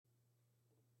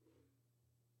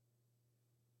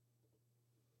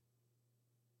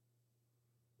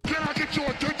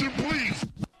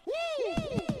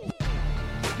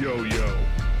Yo.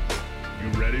 You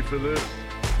ready for this?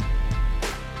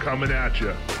 Coming at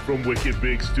you from Wicked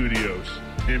Big Studios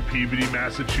in Peabody,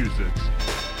 Massachusetts.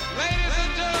 Ladies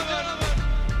and gentlemen,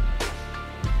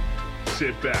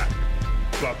 sit back,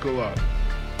 buckle up,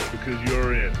 because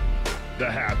you're in the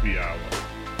happy hour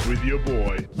with your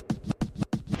boy,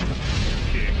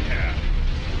 King Hap.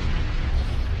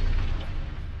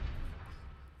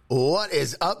 What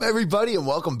is up, everybody, and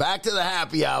welcome back to the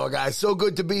happy hour, guys. So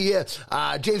good to be here.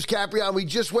 James Caprion, we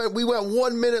went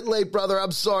 1 minute late, brother.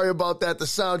 I'm sorry about that. The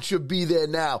sound should be there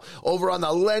now. Over on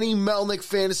the Lenny Melnick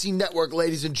Fantasy Network,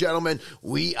 ladies and gentlemen,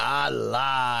 we are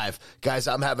live. Guys,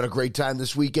 I'm having a great time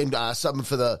this weekend. Something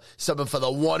for the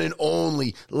one and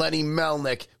only Lenny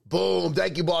Melnick. Boom.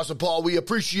 Thank you, Boston Paul. We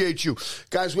appreciate you.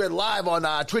 Guys, we're live on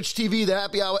Twitch TV, the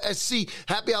Happy Hour SC,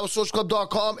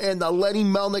 happyhoursocialclub.com, and the Lenny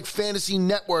Melnick Fantasy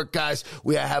Network, guys.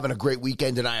 We are having a great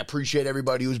weekend, and I appreciate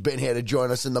everybody who's been here to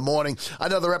join us in the morning.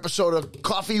 Another episode of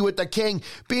Coffee with the King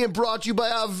being brought to you by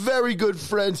our very good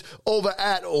friends over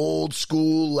at Old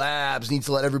School Labs. Need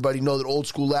to let everybody know that Old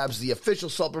School Labs is the official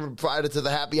supplement provider to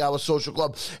the Happy Hour Social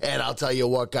Club, and I'll tell you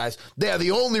what, guys, they are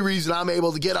the only reason I'm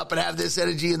able to get up and have this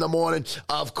energy in the morning.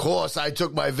 Of course, I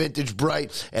took my vintage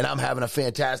Bright, and I'm having a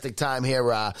fantastic time here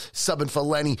subbing for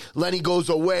Lenny. Lenny goes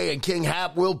away, and King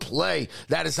Hap will play.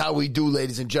 That is how we do,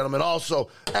 ladies and gentlemen. Also,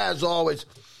 as always,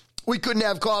 we couldn't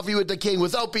have Coffee with the King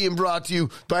without being brought to you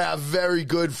by our very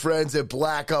good friends at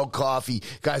Blackout Coffee.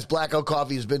 Guys, Blackout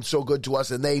Coffee has been so good to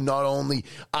us, and they not only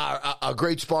are a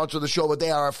great sponsor of the show, but they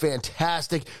are a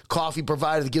fantastic coffee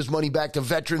provider that gives money back to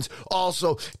veterans,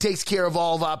 also takes care of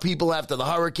all of our people after the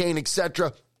hurricane,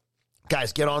 etc.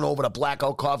 Guys, get on over to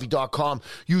blackoutcoffee.com.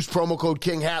 Use promo code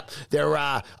KingHap. They're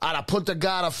out of Punta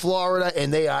Gana, Florida,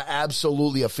 and they are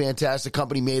absolutely a fantastic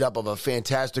company made up of a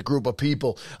fantastic group of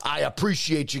people. I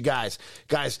appreciate you guys.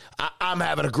 Guys, I'm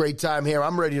having a great time here.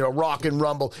 I'm ready to rock and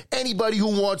rumble. Anybody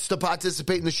who wants to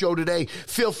participate in the show today,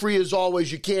 feel free as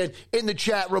always. You can in the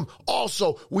chat room.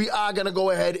 Also, we are going to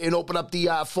go ahead and open up the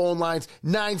phone lines,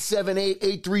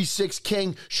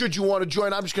 978-836-KING. Should you want to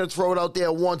join, I'm just going to throw it out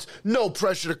there once. No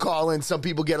pressure to call in. Some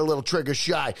people get a little trigger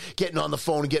shy getting on the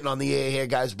phone and getting on the air here,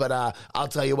 guys. But I'll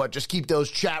tell you what, just keep those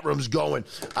chat rooms going.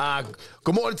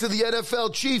 Good morning to the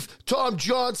NFL Chief, Tom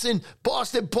Johnson,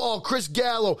 Boston Paul, Chris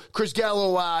Gallo. Chris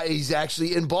Gallo, he's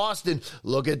actually in Boston.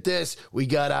 Look at this. We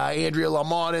got Andrea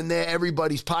Lamont in there.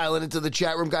 Everybody's piling into the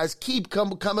chat room, guys. Keep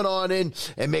coming on in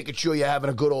and making sure you're having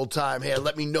a good old time here.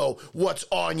 Let me know what's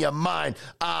on your mind.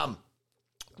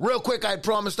 Real quick, I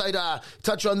promised I'd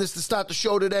touch on this to start the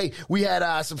show today. We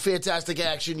had some fantastic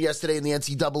action yesterday in the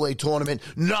NCAA tournament.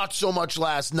 Not so much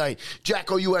last night.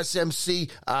 Jacko USMC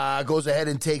goes ahead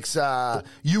and takes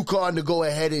UConn to go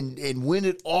ahead and win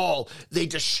it all. They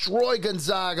destroy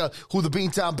Gonzaga, who the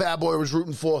Beantown Bad Boy was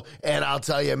rooting for. And I'll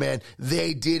tell you, man,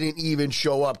 they didn't even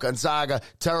show up. Gonzaga,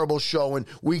 terrible showing.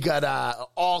 We got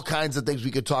all kinds of things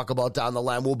we could talk about down the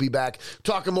line. We'll be back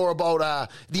talking more about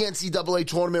the NCAA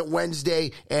tournament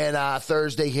Wednesday and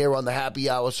Thursday here on the Happy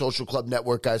Hour Social Club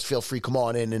Network. Guys, feel free, come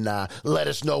on in and let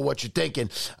us know what you're thinking.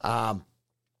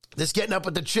 This getting up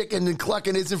with the chicken and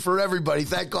clucking isn't for everybody.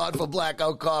 Thank God for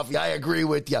Blackout Coffee. I agree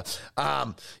with you.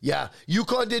 Yeah,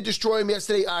 UConn did destroy him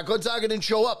yesterday. Gonzaga didn't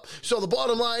show up. So the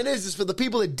bottom line is for the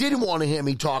people that didn't want to hear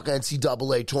me talk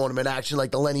NCAA tournament action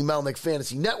like the Lenny Melnick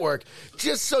Fantasy Network,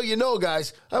 just so you know,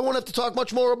 guys, I won't have to talk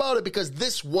much more about it because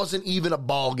this wasn't even a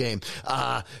ball game.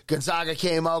 Gonzaga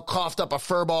came out, coughed up a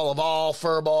fur ball of all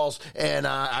fur balls, and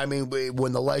I mean,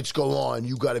 when the lights go on,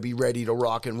 you got to be ready to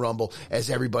rock and rumble, as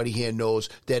everybody here knows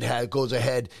that goes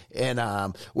ahead, and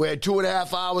we're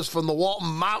 2.5 hours from the Walton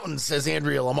Mountains, says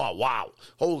Andrea Lamont. Wow.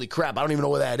 Holy crap. I don't even know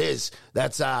where that is.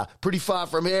 That's pretty far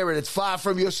from here, and it's far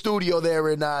from your studio there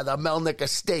in the Melnick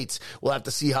Estates. We'll have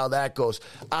to see how that goes.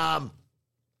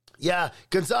 Yeah,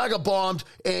 Gonzaga bombed,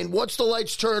 and once the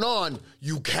lights turn on,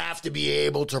 you have to be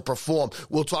able to perform.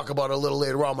 We'll talk about it a little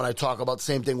later on when I talk about the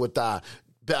same thing with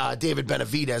David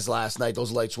Benavidez last night.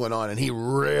 Those lights went on, and he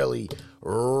really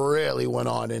went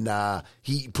on, and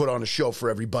he put on a show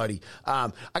for everybody. I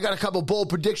got a couple bold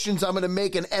predictions I'm going to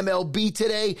make in MLB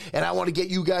today, and I want to get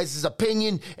you guys'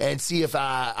 opinion and see if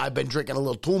I've been drinking a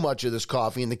little too much of this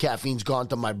coffee and the caffeine's gone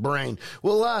to my brain.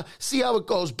 We'll see how it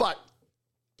goes, but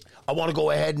I want to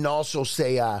go ahead and also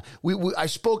say I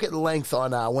spoke at length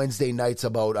on Wednesday nights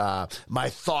about my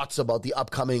thoughts about the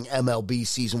upcoming MLB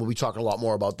season. We'll be talking a lot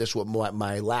more about this with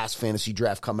my last fantasy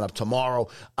draft coming up tomorrow.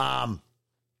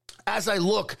 As I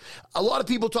look, a lot of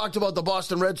people talked about the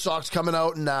Boston Red Sox coming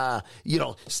out and,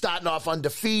 starting off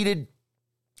undefeated.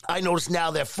 I notice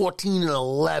now they're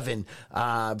 14-11,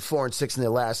 4-6 in their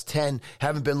last 10.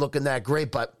 Haven't been looking that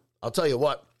great, but I'll tell you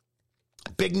what.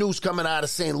 Big news coming out of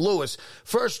St. Louis.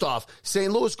 First off,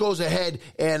 St. Louis goes ahead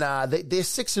and they're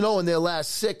 6-0 in their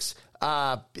last 6.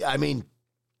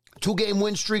 Two-game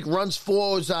win streak, runs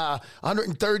for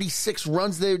 136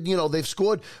 runs they've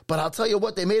scored. But I'll tell you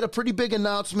what, they made a pretty big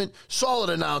announcement,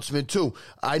 solid announcement too.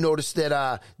 I noticed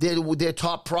that their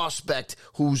top prospect,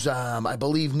 who's I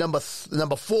believe number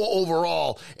 4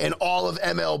 overall in all of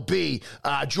MLB,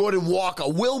 Jordan Walker,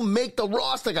 will make the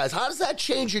roster, guys. How does that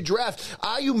change your draft?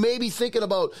 Are you maybe thinking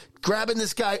about grabbing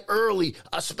this guy early,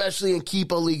 especially in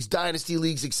keeper leagues, dynasty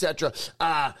leagues, etc.?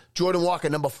 Jordan Walker,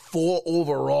 number 4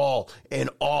 overall in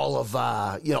all of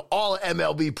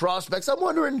MLB prospects. I'm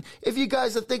wondering if you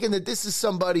guys are thinking that this is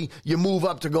somebody you move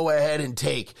up to go ahead and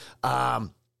take.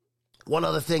 One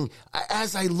other thing,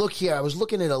 as I look here, I was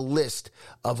looking at a list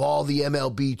of all the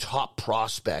MLB top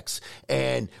prospects,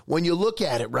 and when you look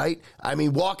at it, right, I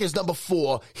mean, Walker's number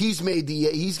 4. He's going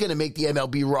to make the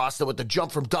MLB roster with the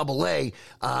jump from AA.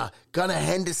 Gunnar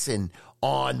Henderson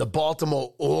on the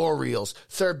Baltimore Orioles,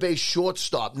 third base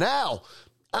shortstop. Now,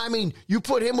 I mean, you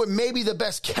put him with maybe the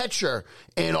best catcher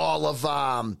in all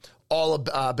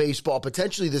of baseball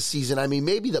potentially this season. I mean,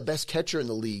 maybe the best catcher in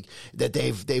the league that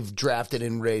they've drafted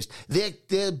and raised.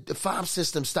 Their farm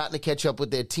system's starting to catch up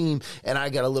with their team, and I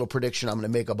got a little prediction I'm going to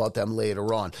make about them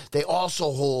later on. They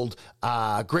also hold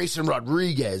Grayson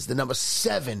Rodriguez, the number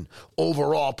 7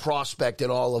 overall prospect in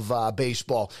all of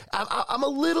baseball. I'm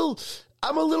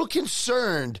a little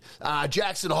concerned.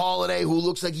 Jackson Holiday, who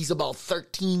looks like he's about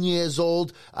 13 years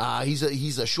old.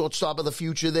 He's a shortstop of the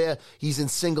future there. He's in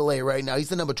single A right now. He's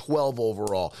the number 12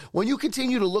 overall. When you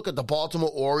continue to look at the Baltimore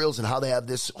Orioles and how they have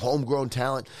this homegrown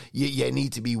talent, you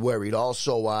need to be worried.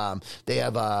 Also, they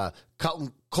have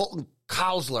Colton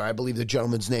Kausler, I believe the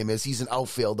gentleman's name is. He's an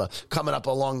outfielder coming up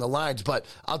along the lines. But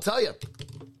I'll tell you,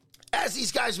 as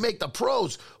these guys make the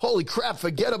pros, holy crap,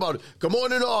 forget about it. Good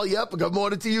morning all, yep, good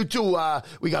morning to you too.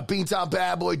 We got Beantown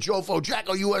Bad Boy, Jofo,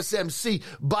 Jacko, USMC,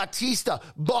 Batista,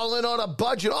 balling on a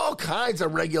budget. All kinds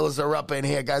of regulars are up in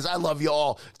here, guys. I love you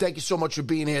all. Thank you so much for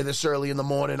being here this early in the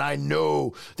morning. I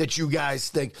know that you guys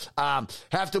think,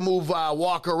 have to move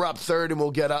Walker up third and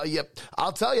we'll get out. Yep,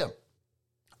 I'll tell you.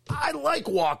 I like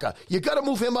Walker. You got to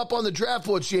move him up on the draft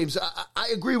board, James. I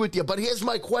agree with you, but here's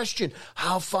my question.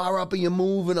 How far up are you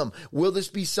moving him? Will this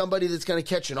be somebody that's going to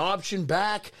catch an option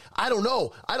back? I don't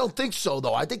know. I don't think so,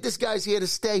 though. I think this guy's here to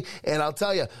stay, and I'll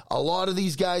tell you, a lot of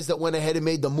these guys that went ahead and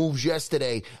made the moves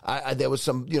yesterday, there was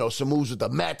some moves with the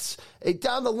Mets.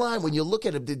 Down the line, when you look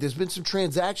at it, there's been some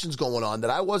transactions going on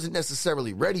that I wasn't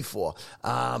necessarily ready for.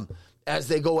 As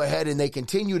they go ahead and they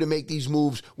continue to make these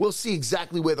moves, we'll see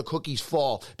exactly where the cookies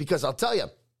fall. Because I'll tell you,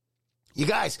 you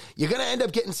guys, you're going to end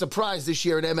up getting surprised this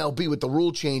year in MLB with the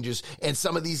rule changes and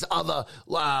some of these other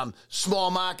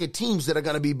small market teams that are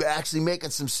going to be actually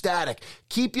making some static.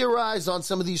 Keep your eyes on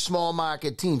some of these small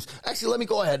market teams. Actually, let me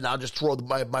go ahead and I'll just throw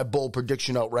my bold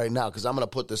prediction out right now because I'm going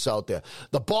to put this out there.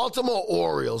 The Baltimore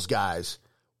Orioles, guys,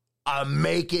 are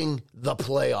making the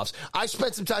playoffs. I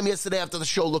spent some time yesterday after the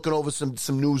show looking over some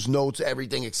news notes,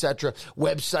 everything, etc.,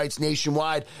 websites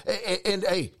nationwide. And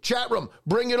hey, chat room,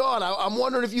 bring it on. I'm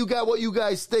wondering if you got what you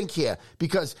guys think here,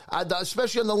 because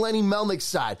especially on the Lenny Melnick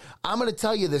side, I'm going to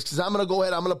tell you this because I'm going to go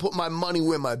ahead. I'm going to put my money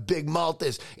where my big mouth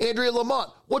is. Andrea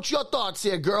Lamont, what's your thoughts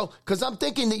here, girl? Because I'm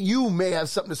thinking that you may have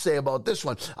something to say about this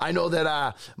one. I know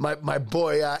that my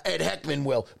boy Ed Heckman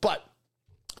will, but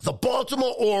the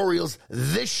Baltimore Orioles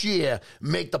this year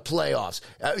make the playoffs.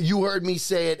 You heard me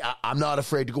say it. I'm not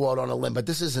afraid to go out on a limb, but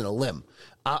this isn't a limb.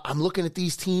 I'm looking at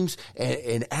these teams,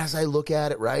 and as I look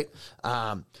at it, right,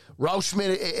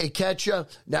 Rauschman, a catcher.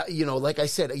 Now, like I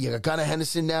said, you got Gunnar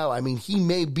Henderson now. I mean, he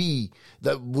may be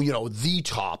the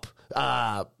top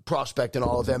prospect in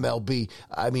all of MLB.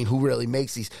 I mean, who really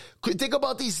makes these? Think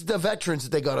about the veterans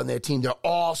that they got on their team. They're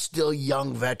all still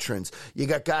young veterans. You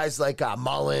got guys like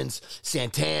Mullins,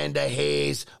 Santander,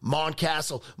 Hayes,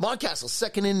 Mountcastle. Mountcastle's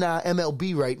second in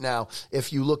MLB right now.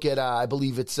 If you look at, I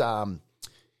believe it's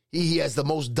he has the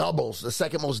most doubles, the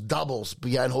second most doubles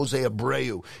behind Jose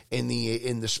Abreu in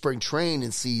the spring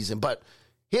training season. But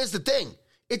here's the thing.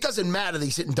 It doesn't matter that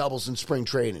he's hitting doubles in spring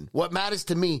training. What matters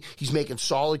to me, he's making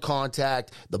solid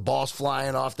contact. The ball's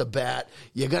flying off the bat.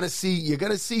 You're gonna see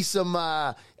some.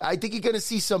 I think you're gonna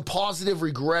see some positive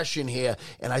regression here.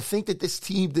 And I think that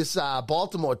this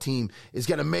Baltimore team is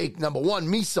gonna make, number one,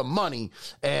 me some money,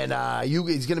 and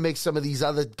he's gonna make some of these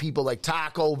other people like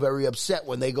Taco very upset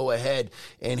when they go ahead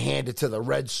and hand it to the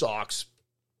Red Sox.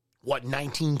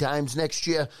 19 times next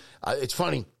year? It's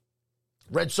funny.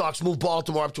 Red Sox moved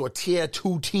Baltimore up to a Tier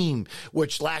 2 team,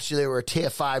 which last year they were a Tier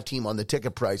 5 team on the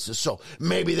ticket prices. So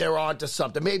maybe they're onto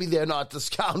something. Maybe they're not the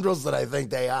scoundrels that I think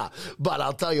they are. But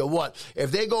I'll tell you what,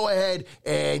 if they go ahead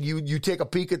and you take a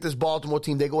peek at this Baltimore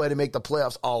team, they go ahead and make the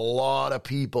playoffs, a lot of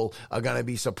people are going to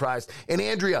be surprised. And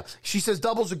Andrea, she says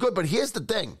doubles are good, but here's the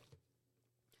thing.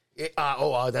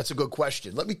 That's a good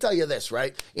question. Let me tell you this,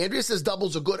 right? Andrea says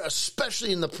doubles are good,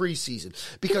 especially in the preseason,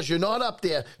 because you're not up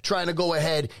there trying to go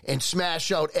ahead and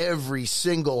smash out every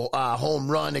single home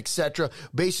run, etc.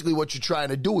 Basically, what you're trying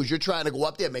to do is you're trying to go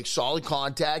up there, make solid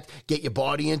contact, get your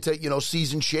body into,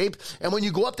 season shape. And when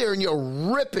you go up there and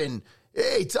you're ripping,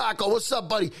 hey, Taco, what's up,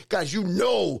 buddy? Guys, you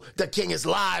know the King is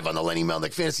live on the Lenny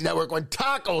Melnick Fantasy Network when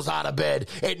Taco's out of bed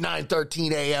at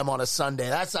 9:13 a.m. on a Sunday.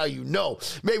 That's how you know.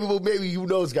 Maybe you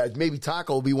knows, guys. Maybe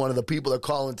Taco will be one of the people that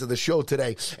call into the show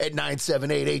today at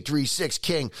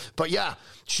 978-836-KING. But yeah,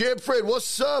 Champ Fred,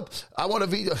 what's up? I want to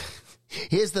be...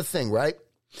 Here's the thing, right?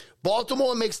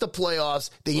 Baltimore makes the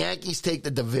playoffs. The Yankees take the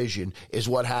division is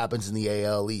what happens in the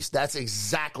AL East. That's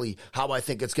exactly how I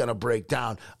think it's going to break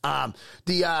down.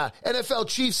 The NFL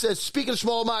chief says, speaking of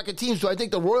small market teams, do I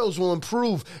think the Royals will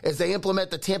improve as they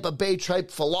implement the Tampa Bay type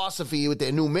philosophy with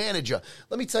their new manager?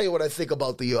 Let me tell you what I think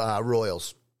about the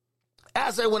Royals.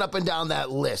 As I went up and down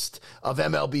that list of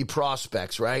MLB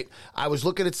prospects, right, I was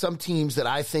looking at some teams that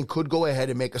I think could go ahead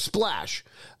and make a splash.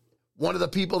 One of the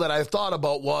people that I thought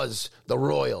about was the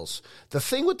Royals. The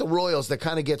thing with the Royals that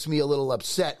kind of gets me a little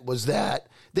upset was that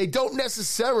they don't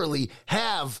necessarily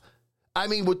have,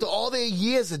 with all their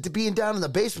years of being down in the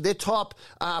basement, their top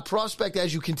prospect,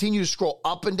 as you continue to scroll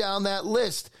up and down that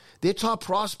list, their top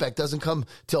prospect doesn't come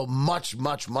till much,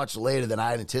 much, much later than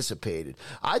I had anticipated.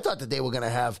 I thought that they were going to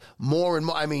have more and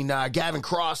more. Gavin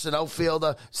Cross, an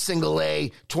outfielder, single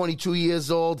A, 22 years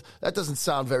old. That doesn't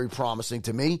sound very promising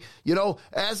to me.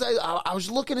 As I was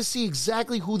looking to see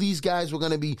exactly who these guys were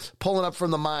going to be pulling up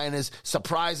from the minors,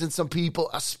 surprising some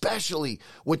people, especially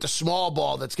with the small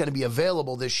ball that's going to be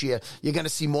available this year. You're going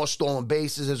to see more stolen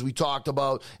bases, as we talked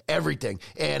about, everything.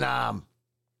 And,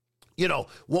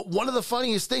 one of the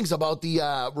funniest things about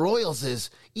the Royals is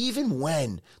even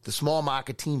when the small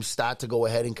market teams start to go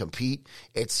ahead and compete,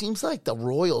 it seems like the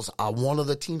Royals are one of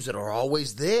the teams that are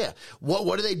always there.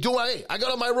 What do they do? Hey, I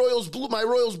got on my Royals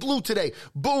blue today.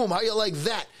 Boom. How you like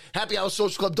that?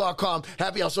 HappyHouseSocialClub.com,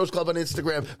 Happy House Social Club on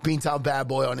Instagram, Beantown Bad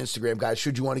Boy on Instagram, guys.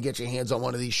 Should you want to get your hands on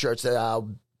one of these shirts that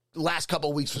last couple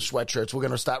of weeks for sweatshirts, we're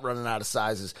going to start running out of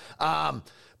sizes.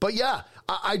 But yeah,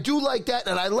 I do like that,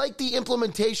 and I like the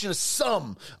implementation of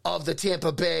some of the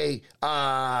Tampa Bay,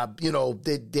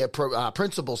 their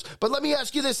principles. But let me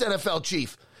ask you this, NFL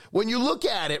chief. When you look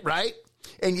at it, right,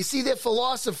 and you see their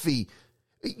philosophy,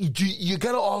 you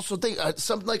got to also think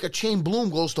something like a Chain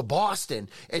Bloom goes to Boston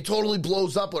and totally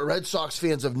blows up what Red Sox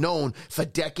fans have known for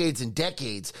decades and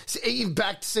decades. Even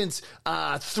back since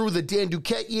through the Dan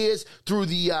Duquette years, through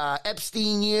the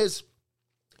Epstein years,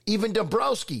 even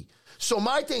Dombrowski. So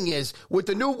my thing is, with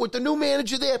the new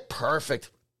manager there, perfect.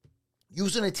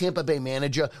 Using a Tampa Bay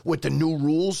manager with the new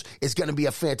rules is going to be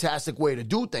a fantastic way to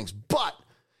do things. But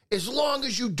as long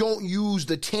as you don't use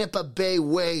the Tampa Bay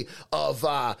way of,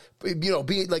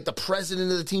 being like the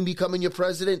president of the team becoming your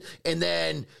president and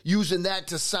then using that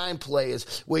to sign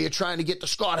players where you're trying to get the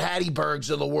Scott Hattebergs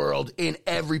of the world in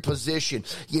every position.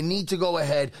 You need to go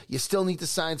ahead. You still need to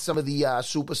sign some of the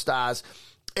superstars.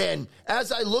 And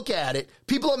as I look at it,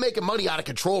 people are making money out of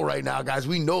control right now, guys.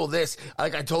 We know this.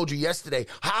 Like I told you yesterday,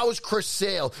 how is Chris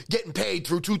Sale getting paid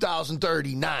through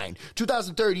 2039?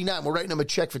 2039, we're writing him a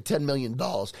check for $10 million.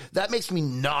 That makes me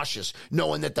nauseous,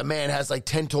 knowing that the man has like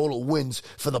 10 total wins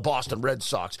for the Boston Red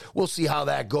Sox. We'll see how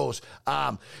that goes.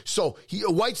 White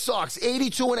Sox,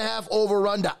 82.5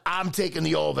 over-under. I'm taking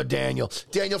the over, Daniel.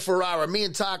 Daniel Ferrara, me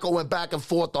and Taco went back and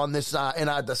forth on this in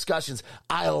our discussions.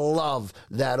 I love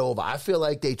that over. I feel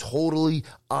like they totally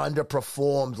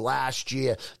underperformed last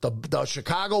year. The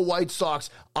Chicago White Sox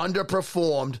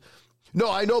underperformed. No,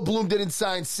 I know Bloom didn't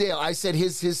sign Sale. I said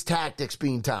his tactics,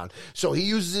 Beantown. So he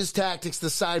uses his tactics to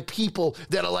sign people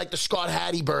that are like the Scott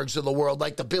Hattebergs of the world,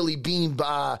 like the Billy Bean,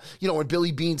 when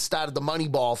Billy Bean started the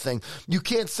Moneyball thing. You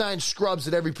can't sign scrubs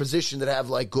at every position that have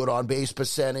like good on-base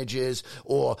percentages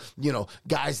or,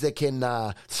 guys that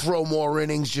can throw more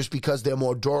innings just because they're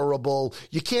more durable.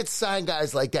 You can't sign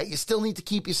guys like that. You still need to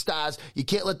keep your stars. You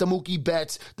can't let the Mookie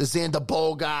Betts, the Xander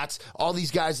Bogarts, all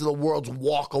these guys of the world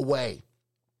walk away.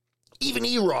 Even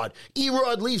Erod.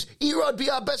 Erod leaves. Erod be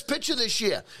our best pitcher this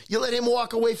year. You let him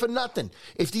walk away for nothing.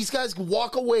 If these guys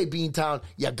walk away, Beantown,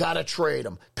 you got to trade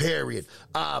them, period.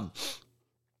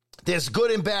 There's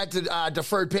good and bad to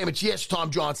deferred payments. Yes, Tom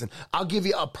Johnson. I'll give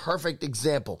you a perfect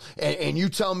example. And you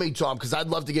tell me, Tom, because I'd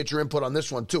love to get your input on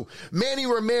this one, too. Manny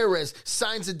Ramirez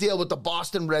signs a deal with the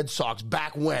Boston Red Sox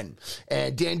back when.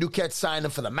 And Dan Duquette signed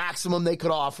him for the maximum they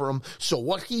could offer him. So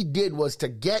what he did was to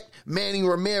get Manny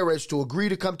Ramirez to agree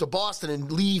to come to Boston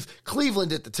and leave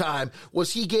Cleveland at the time,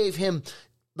 was he gave him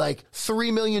like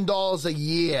 $3 million a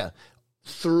year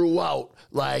throughout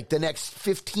like the next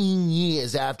 15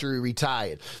 years after he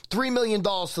retired. $3 million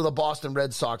to the Boston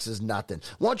Red Sox is nothing.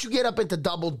 Once you get up into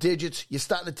double digits, you're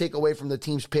starting to take away from the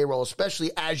team's payroll,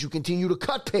 especially as you continue to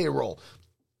cut payroll.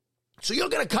 So you're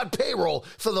going to cut payroll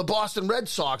for the Boston Red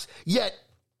Sox, yet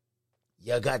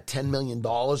you got $10 million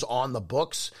on the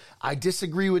books. I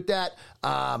disagree with that.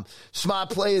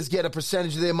 Smart players get a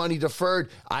percentage of their money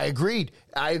deferred. I agree.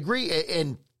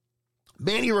 And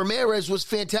Manny Ramirez was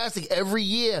fantastic. Every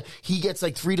year, he gets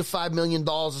like $3 to $5 million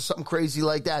or something crazy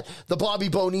like that. The Bobby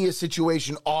Bonilla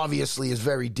situation obviously is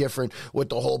very different with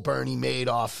the whole Bernie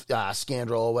Madoff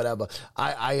scandal or whatever.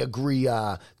 I agree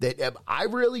that I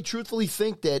really truthfully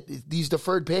think that these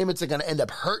deferred payments are going to end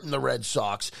up hurting the Red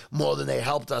Sox more than they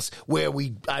helped us.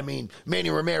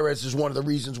 Manny Ramirez is one of the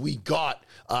reasons we got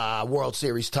World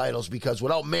Series titles, because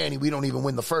without Manny, we don't even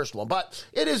win the first one. But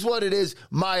it is what it is.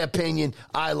 My opinion.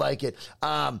 I like it.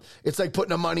 It's like putting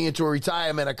the money into a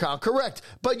retirement account. Correct.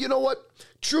 But you know what?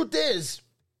 Truth is,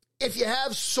 if you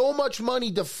have so much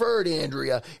money deferred,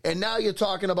 Andrea, and now you're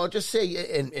talking about, just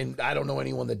say, and I don't know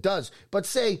anyone that does, but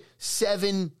say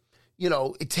 10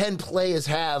 players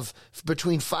have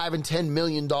between $5 and $10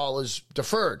 million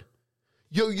deferred.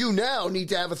 You now need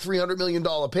to have a $300 million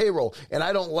payroll, and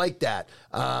I don't like that.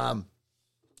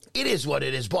 It is what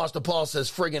it is. Boston Paul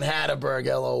says friggin' Hatterberg,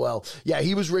 LOL. Yeah,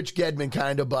 he was Rich Gedman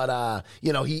kind of, but,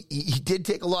 he did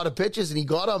take a lot of pitches and he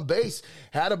got on base.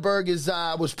 Hatterberg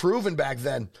was proven back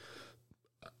then.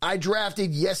 I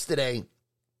drafted yesterday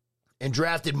and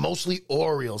drafted mostly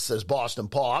Orioles, says Boston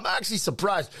Paul. I'm actually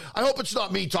surprised. I hope it's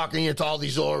not me talking here to all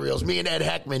these Orioles. Me and Ed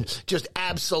Heckman just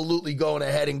absolutely going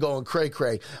ahead and going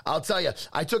cray-cray. I'll tell you,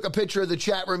 I took a picture of the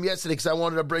chat room yesterday because I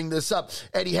wanted to bring this up.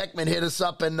 Eddie Heckman hit us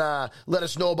up and let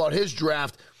us know about his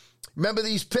draft. Remember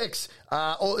these picks?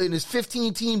 In his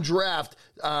 15-team draft,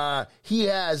 he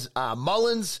has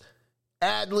Mullins,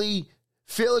 Adley,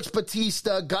 Felix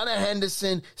Bautista, Gunnar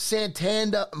Henderson,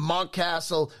 Santander,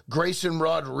 Mountcastle, Grayson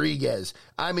Rodriguez.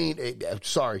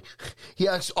 He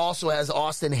also has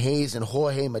Austin Hayes and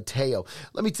Jorge Mateo.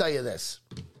 Let me tell you this.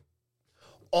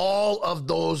 All of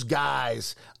those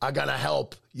guys are going to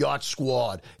help your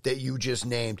squad that you just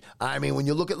named. When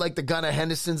you look at like the Gunnar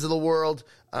Hendersons of the world,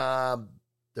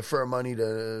 defer money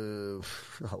to...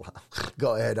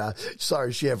 go ahead.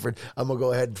 Sorry, Shanford. I'm going to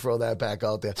go ahead and throw that back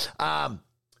out there.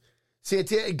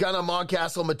 Santana, Gunnar,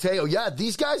 Mountcastle, Mateo. Yeah,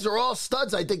 these guys are all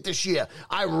studs, I think, this year.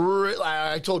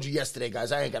 I told you yesterday,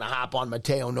 guys, I ain't going to hop on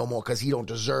Mateo no more because he don't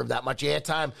deserve that much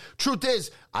airtime. Truth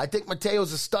is, I think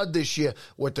Mateo's a stud this year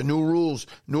with the new rules.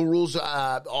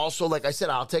 Also, like I said,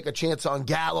 I'll take a chance on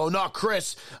Gallo. Not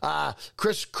Chris.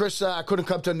 Chris couldn't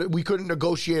come to, we couldn't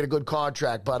negotiate a good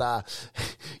contract, but, I'll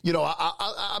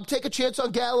take a chance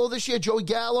on Gallo this year, Joey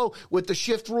Gallo, with the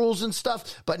shift rules and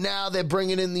stuff. But now they're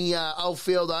bringing in the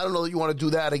outfield. I don't know that you want to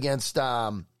do that against,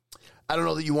 I don't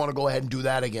know that you want to go ahead and do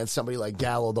that against somebody like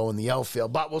Gallo, though, in the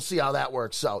outfield. But we'll see how that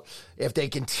works out if they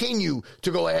continue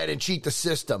to go ahead and cheat the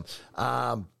system.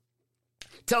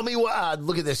 Tell me what,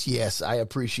 look at this. Yes, I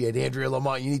appreciate it. Andrea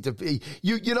Lamont. You need to be,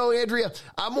 Andrea,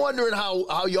 I'm wondering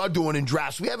how you're doing in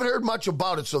drafts. We haven't heard much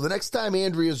about it. So the next time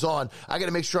Andrea's on, I got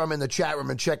to make sure I'm in the chat room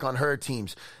and check on her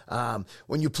teams.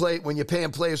 When you're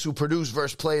paying players who produce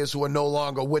versus players who are no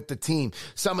longer with the team,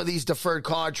 some of these deferred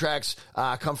contracts,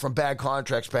 come from bad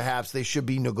contracts. Perhaps they should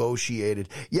be negotiated.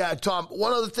 Yeah, Tom,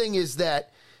 one other thing is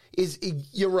that,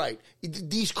 you're right.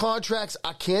 These contracts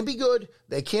can be good,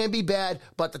 they can be bad,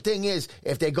 but the thing is,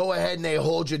 if they go ahead and they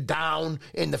hold you down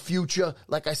in the future,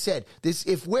 like I said,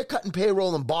 if we're cutting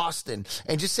payroll in Boston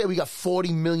and just say we got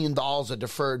 $40 million of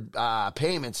deferred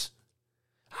payments,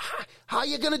 how are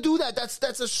you going to do that?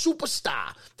 That's a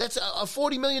superstar. That's a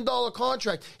 $40 million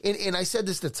contract. And I said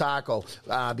this to Taco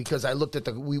because I looked at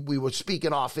we were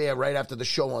speaking off air right after the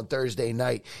show on Thursday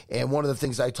night. And one of the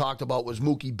things I talked about was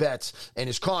Mookie Betts and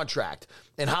his contract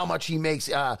and how much he makes.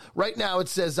 Right now it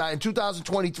says in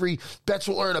 2023, Betts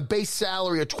will earn a base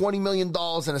salary of $20 million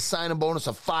and a signing bonus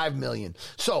of $5 million.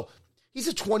 So he's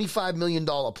a $25 million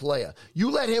player.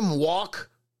 You let him walk,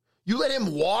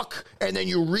 and then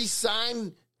you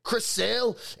re-sign Chris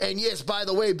Sale. And yes, by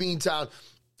the way, Beantown,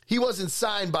 he wasn't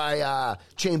signed by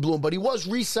Shane Bloom, but he was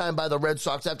re-signed by the Red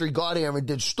Sox after he got here and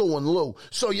did Stu and Lou.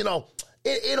 So,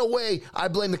 in a way, I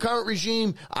blame the current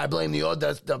regime. I blame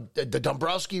the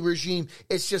Dombrowski regime.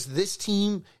 It's just this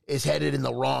team is headed in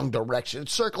the wrong direction.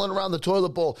 It's circling around the toilet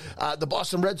bowl. The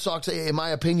Boston Red Sox, in my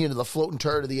opinion, are the floating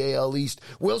turd of the AL East.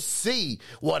 We'll see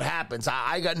what happens.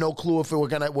 I got no clue if we're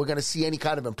gonna see any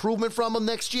kind of improvement from them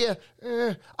next year.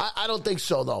 I don't think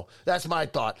so, though. That's my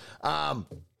thought.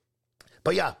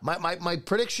 But yeah, my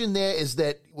prediction there is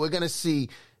that we're gonna see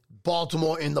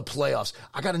Baltimore in the playoffs.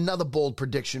 I got another bold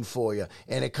prediction for you,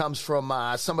 and it comes from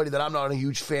somebody that I'm not a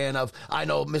huge fan of. I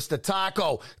know, Mr.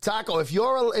 Taco. Taco, if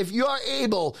you're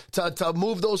able to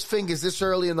move those fingers this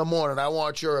early in the morning, I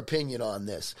want your opinion on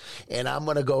this. And I'm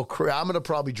gonna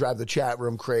probably drive the chat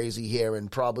room crazy here,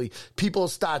 and probably people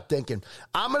start thinking.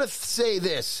 I'm gonna say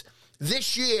this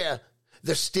year.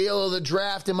 The steal of the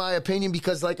draft, in my opinion,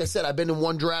 because like I said, I've been in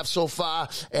one draft so far,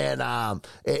 and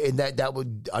that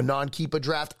would a non-keeper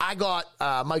draft. I got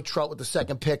Mike Trout with the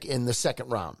second pick in the second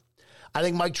round. I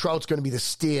think Mike Trout's going to be the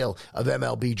steal of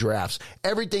MLB drafts.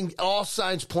 All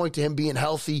signs point to him being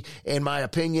healthy, in my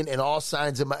opinion, and all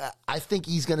signs, I think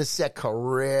he's going to set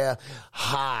career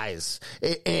highs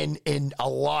in a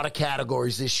lot of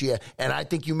categories this year, and I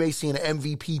think you may see an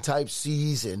MVP type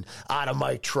season out of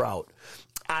Mike Trout.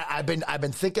 I've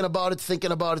been thinking about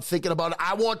it.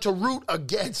 I want to root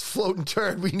against Floating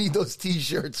Turd. We need those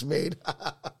T-shirts made.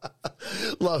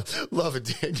 Love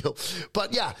it, Daniel.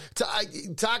 But yeah,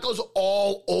 Taco's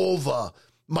all over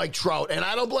Mike Trout, and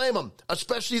I don't blame him,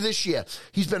 especially this year.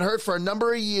 He's been hurt for a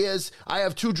number of years. I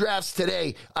have 2 drafts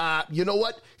today. You know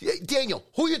what? Daniel,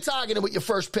 who you targeting with your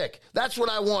first pick? That's what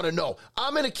I want to know.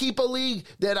 I'm in a keeper league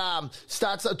that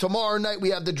starts tomorrow night.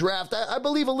 We have the draft. I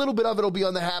believe a little bit of it will be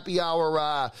on the happy hour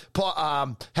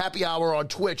on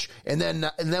Twitch, and then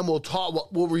we'll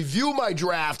talk. We'll review my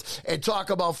draft and talk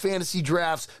about fantasy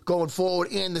drafts going forward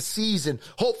in the season.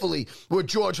 Hopefully with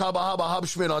George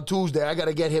Hubschman on Tuesday. I got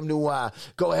to get him to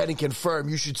go ahead and confirm.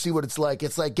 You should see what it's like.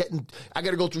 It's like I got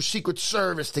to go through Secret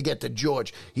Service to get to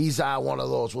George. He's one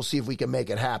of those. We'll see if we can make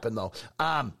it happen, though.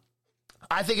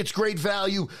 I think it's great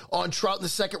value on Trout in the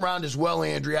second round as well,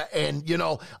 Andrea. And,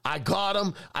 I got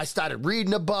him. I started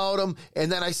reading about him.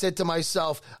 And then I said to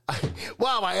myself,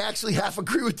 wow, I actually half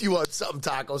agree with you on something,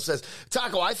 Taco says.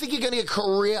 Taco, I think you're going to get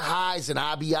career highs in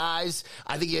RBIs.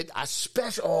 I think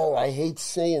I hate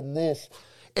saying this.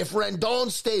 If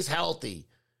Rendon stays healthy,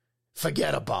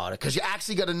 forget about it, because you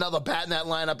actually got another bat in that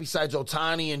lineup besides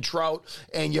Ohtani and Trout,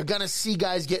 and you're going to see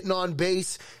guys getting on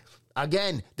base.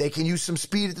 Again, they can use some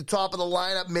speed at the top of the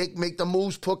lineup, make the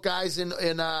moves, put guys in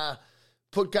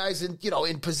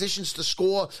positions to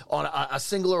score on a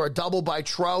single or a double by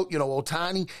Trout.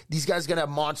 Ohtani, these guys are going to have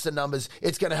monster numbers.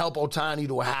 It's going to help Ohtani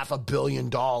to $500 million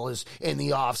in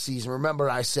the offseason. Remember,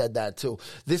 I said that too.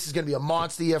 This is going to be a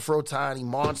monster year for Ohtani,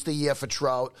 monster year for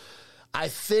Trout. I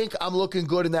think I'm looking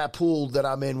good in that pool that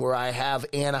I'm in, where I have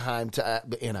Anaheim.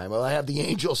 Well, I have the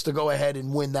Angels to go ahead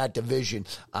and win that division.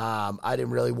 I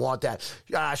didn't really want that.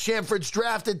 Shamford's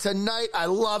drafted tonight. I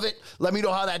love it. Let me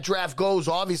know how that draft goes.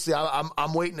 Obviously,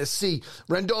 I'm waiting to see.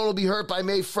 Rendon will be hurt by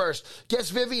May 1st. Guess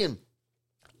Vivian.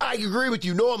 I agree with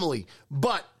you normally,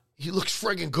 but he looks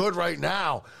friggin' good right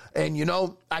now. And,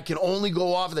 I can only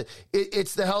go off of it.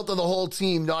 It's the health of the whole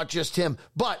team, not just him.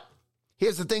 But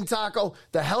here's the thing, Taco.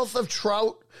 The health of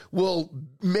Trout will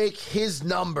make his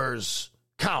numbers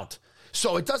count.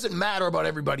 So it doesn't matter about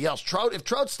everybody else. If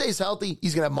Trout stays healthy,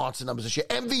 he's going to have monster numbers this year.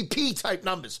 MVP-type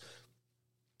numbers.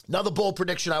 Another bold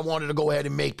prediction I wanted to go ahead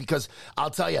and make, because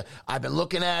I'll tell you, I've been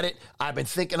looking at it, I've been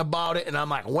thinking about it, and I'm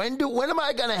like, when am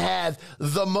I going to have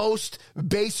the most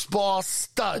baseball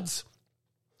studs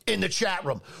in the chat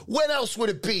room? When else would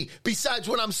it be besides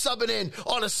when I'm subbing in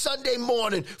on a Sunday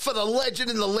morning for the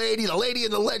legend and the lady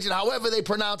and the legend, however they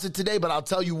pronounce it today? But I'll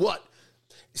tell you what,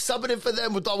 subbing in for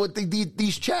them with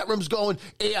these chat rooms going,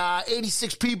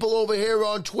 86 people over here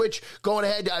on Twitch going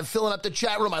ahead, filling up the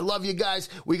chat room. I love you guys.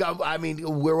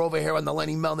 We're over here on the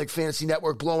Lenny Melnick Fantasy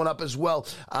Network blowing up as well.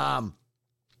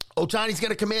 Ohtani's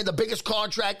going to command the biggest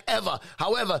contract ever.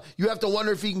 However, you have to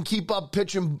wonder if he can keep up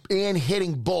pitching and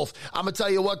hitting both. I'm going to tell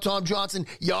you what, Tom Johnson,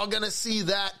 y'all going to see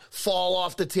that fall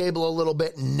off the table a little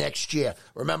bit next year.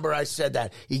 Remember, I said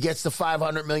that. He gets the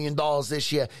 $500 million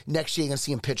this year. Next year, you're going to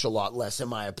see him pitch a lot less, in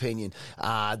my opinion.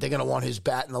 They're going to want his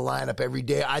bat in the lineup every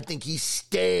day. I think he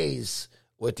stays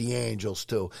with the Angels,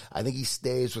 too. I think he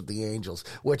stays with the Angels,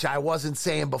 which I wasn't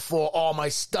saying before all my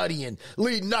studying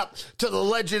leading up to the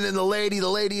legend and the lady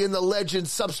and the legend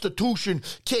substitution,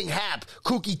 King Hap,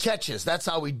 kooky catches. That's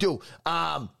how we do.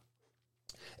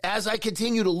 As I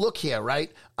continue to look here,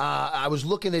 right, I was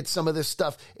looking at some of this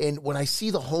stuff, and when I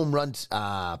see the home runs,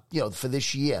 for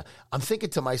this year, I'm thinking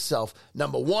to myself,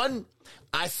 number one,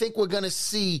 I think we're going to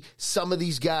see some of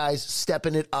these guys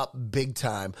stepping it up big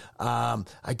time.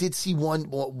 I did see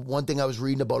one thing I was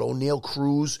reading about O'Neal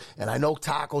Cruz, and I know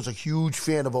Taco's a huge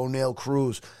fan of O'Neal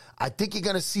Cruz. I think you're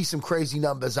going to see some crazy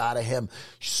numbers out of him.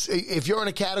 If you're in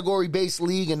a category-based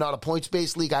league and not a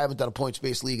points-based league, I haven't done a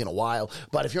points-based league in a while,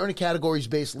 but if you're in a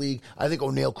categories-based league, I think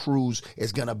O'Neal Cruz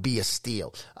is going to be a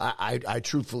steal. I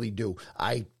truthfully do.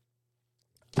 I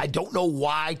don't know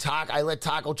why I let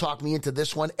Taco talk me into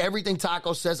this one. Everything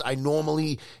Taco says, I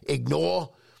normally ignore.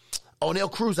 O'Neal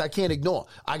Cruz, I can't ignore.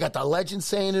 I got the legend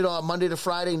saying it on Monday to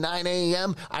Friday, 9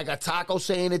 a.m. I got Taco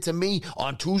saying it to me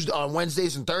on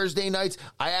Wednesdays and Thursday nights.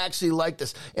 I actually like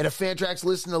this. In a Fantrax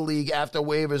Listener League, after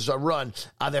waivers are run,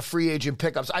 they're free agent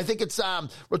pickups. I think it's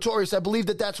Rotorius. I believe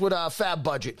that's what Fab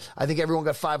Budget. I think everyone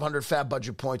got 500 Fab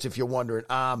Budget points, if you're wondering.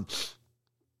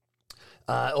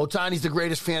 Ohtani's the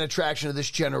greatest fan attraction of this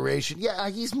generation. Yeah,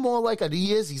 he's more like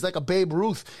he's like a Babe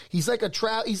Ruth. He's like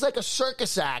a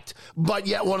circus act, but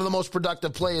yet one of the most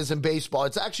productive players in baseball.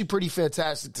 It's actually pretty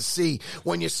fantastic to see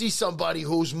when you see somebody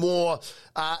who's more,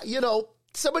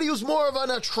 somebody who's more of an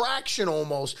attraction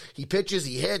almost. He pitches,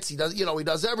 he hits, he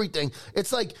does everything.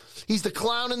 It's like he's the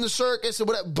clown in the circus, or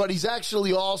whatever, but he's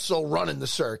actually also running the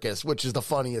circus, which is the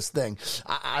funniest thing.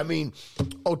 I mean,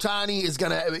 Ohtani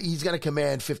he's gonna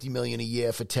command $50 million a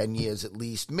year for 10 years at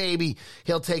least. Maybe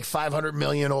he'll take $500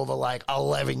 million over like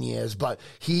 11 years, but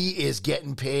he is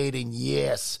getting paid. And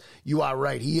yes, you are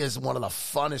right. He is one of the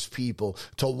funnest people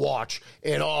to watch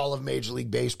in all of Major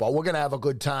League Baseball. We're gonna have a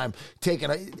good time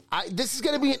this is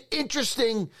going to be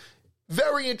an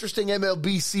very interesting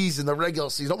MLB season, the regular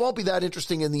season. It won't be that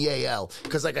interesting in the AL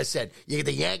because, like I said,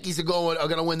 the Yankees are going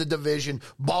to win the division.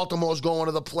 Baltimore's going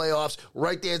to the playoffs.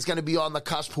 Right there, it's going to be on the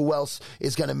cusp. Who else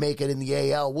is going to make it in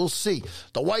the AL? We'll see.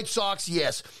 The White Sox,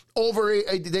 yes,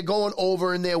 they're going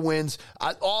over in their wins.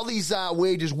 All these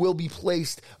wagers will be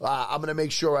placed. I'm going to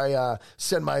make sure I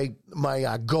send my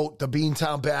GOAT, the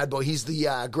Beantown Bad Boy. He's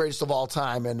the greatest of all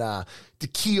time, and the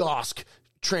kiosk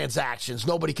transactions.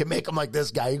 Nobody can make him like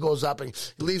this guy. He goes up and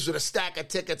he leaves with a stack of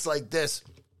tickets like this.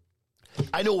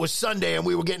 I knew it was Sunday and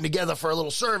we were getting together for a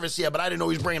little service here, but I didn't know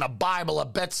he was bringing a Bible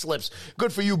of bet slips.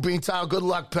 Good for you, Beantown. Good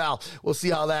luck, pal. We'll see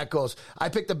how that goes. I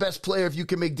picked the best player. If you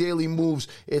can make daily moves,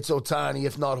 it's Ohtani.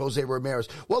 If not, Jose Ramirez.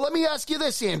 Well, let me ask you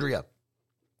this, Andrea.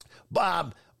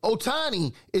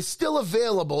 Ohtani is still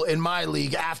available in my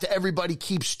league after everybody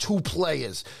keeps two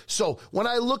players. So when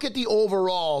I look at the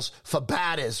overalls for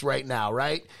batters right now,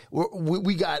 right,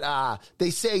 we got,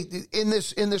 they say in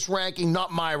this ranking,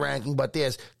 not my ranking, but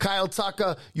there's Kyle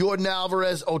Tucker, Yordan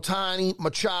Alvarez, Ohtani,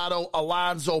 Machado,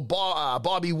 Alonso,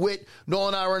 Bobby Witt,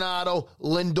 Nolan Arenado,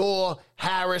 Lindor,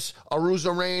 Harris,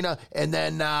 Arozarena, and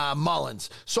then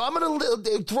Mullins. So I'm going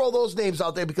to throw those names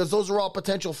out there because those are all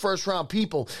potential first-round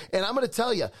people. And I'm going to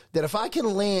tell you that if I can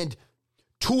land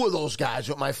two of those guys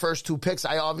with my first two picks,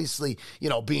 I obviously,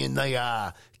 being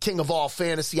the king of all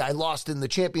fantasy, I lost in the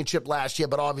championship last year,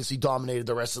 but obviously dominated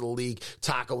the rest of the league,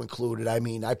 Taco included. I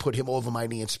mean, I put him over my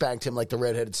knee and spanked him like the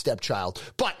redheaded stepchild.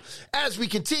 But as we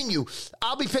continue,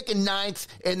 I'll be picking 9th,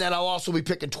 and then I'll also be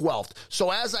picking 12th. So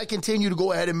as I continue to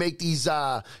go ahead and make these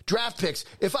draft picks,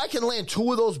 if I can land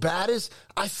two of those batters,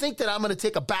 I think that I'm going to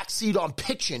take a backseat on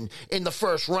pitching in the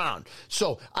first round.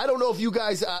 So I don't know if you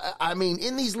guys,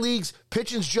 in these leagues,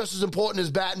 pitching's just as important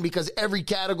as batting because every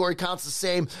category counts the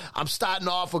same. I'm starting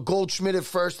off with Goldschmidt at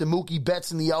first and Mookie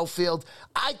Betts in the outfield.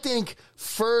 I think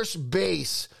first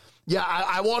base,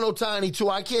 I want Ohtani too.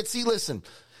 I can't see, listen,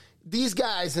 these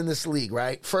guys in this league,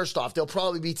 right? First off, they'll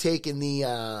probably be taking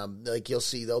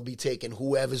they'll be taking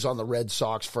whoever's on the Red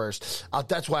Sox first.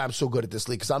 That's why I'm so good at this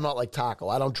league, because I'm not like Taco.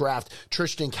 I don't draft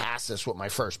Tristan Cassis with my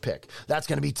first pick. That's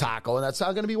going to be Taco, and that's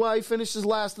not going to be why he finishes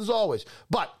last as always.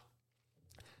 But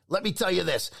let me tell you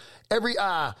this.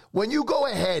 When you go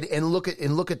ahead and look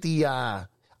at the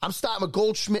I'm starting with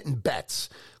Goldschmidt and Betts.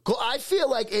 I feel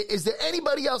like, is there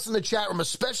anybody else in the chat room,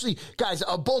 especially guys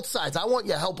on both sides? I want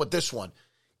your help with this one.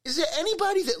 Is there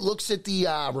anybody that looks at the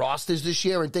rosters this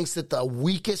year and thinks that the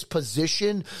weakest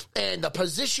position and the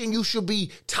position you should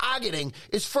be targeting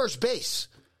is first base?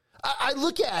 I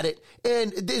look at it,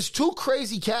 and there's two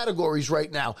crazy categories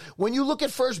right now. When you look at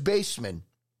first baseman,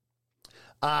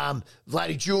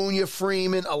 Vladdy Jr.,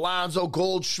 Freeman, Alonso,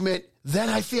 Goldschmidt, then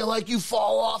I feel like you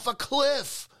fall off a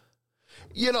cliff.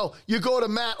 You go to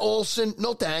Matt Olson,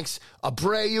 no thanks.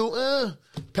 Abreu,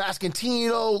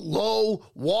 Pasquantino, Lowe,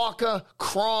 Walker,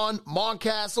 Cron,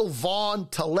 Moncastle, Vaughn,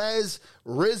 Tellez,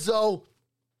 Rizzo.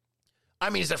 I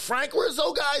mean, is it Frank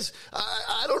Rizzo, guys?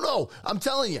 I don't know. I'm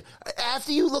telling you,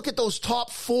 after you look at those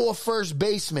top 4 first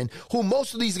basemen, who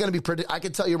most of these are going to be, I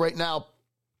can tell you right now,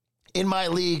 in my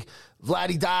league,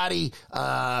 Vladdy Dottie,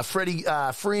 Freddie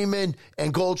Freeman,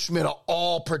 and Goldschmidt are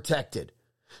all protected.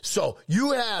 So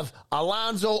you have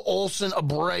Alonso, Olsen,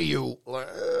 Abreu.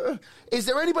 Is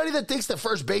there anybody that thinks that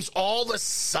first base all of a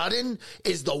sudden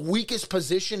is the weakest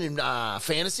position in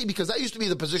fantasy? Because that used to be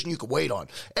the position you could wait on.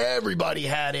 Everybody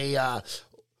had a...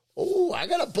 I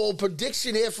got a bold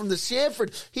prediction here from the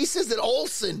Sanford. He says that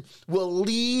Olsen will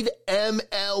lead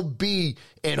MLB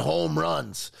in home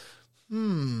runs.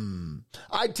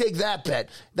 I'd take that bet.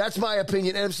 That's my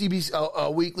opinion.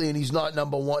 NFCB's weekly, and he's not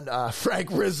number one. Frank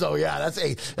Rizzo, yeah,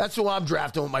 that's who I'm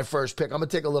drafting with my first pick. I'm gonna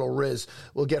take a little Riz.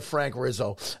 We'll get Frank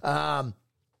Rizzo. As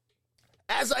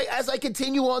I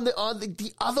continue on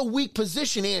the other weak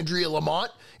position, Andrea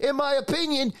Lamont, in my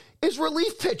opinion, is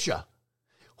relief pitcher.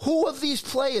 Who of these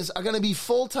players are going to be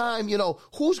full-time?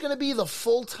 Who's going to be the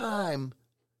full-time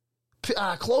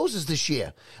closers this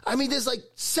year? I mean, there's like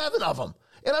 7 of them.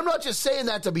 And I'm not just saying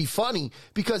that to be funny,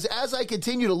 because as I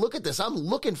continue to look at this, I'm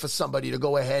looking for somebody to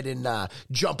go ahead and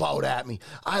jump out at me.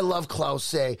 I love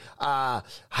Clause, Josh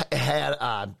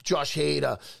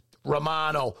Hader,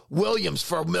 Romano. Williams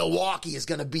for Milwaukee is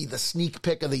going to be the sneak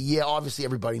pick of the year. Obviously,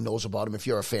 everybody knows about him if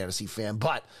you're a fantasy fan,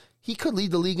 but he could lead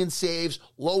the league in saves,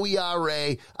 low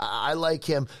ERA. I like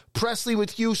him. Presley with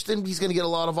Houston, he's going to get a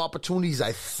lot of opportunities,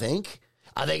 I think.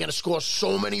 Are they going to score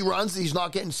so many runs that he's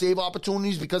not getting save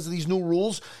opportunities because of these new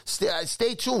rules?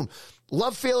 Stay tuned.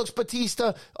 Love Felix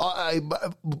Bautista.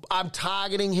 I'm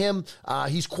targeting him.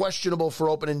 He's questionable for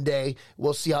opening day.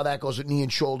 We'll see how that goes with knee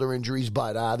and shoulder injuries,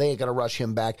 but they ain't going to rush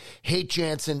him back. Hate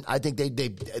Jansen. I think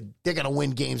they're going to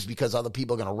win games because other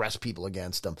people are going to rest people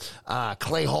against them.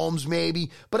 Clay Holmes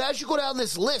maybe. But as you go down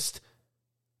this list,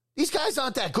 these guys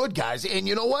aren't that good, guys. And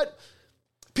you know what?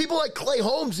 People like Clay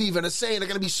Holmes even are saying they're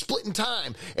going to be splitting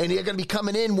time, and they're going to be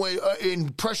coming in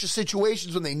precious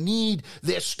situations when they need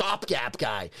their stopgap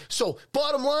guy. So,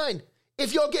 bottom line,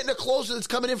 if you're getting a closer that's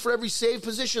coming in for every save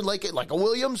position like a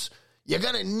Williams, you're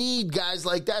going to need guys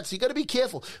like that, so you got to be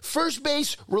careful. First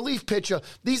base, relief pitcher,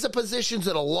 these are positions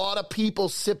that a lot of people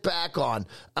sit back on.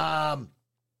 I'm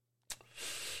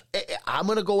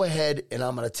going to go ahead and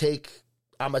I'm going to take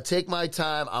my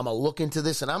time. I'm going to look into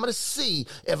this, and I'm going to see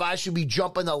if I should be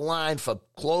jumping the line for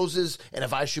closes and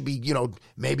if I should be,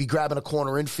 maybe grabbing a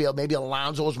corner infield. Maybe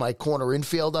Alonso is my corner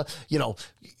infielder.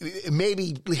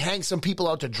 Maybe hang some people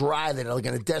out to dry that are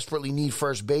going to desperately need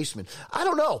first baseman. I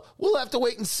don't know. We'll have to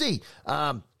wait and see.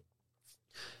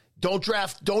 Don't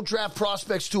draft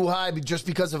prospects too high just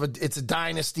because it's a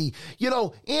dynasty.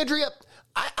 Andrea,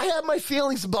 I have my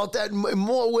feelings about that in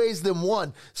more ways than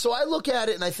one. So I look at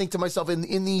it and I think to myself,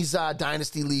 in these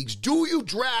dynasty leagues, do you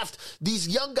draft these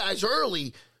young guys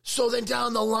early so then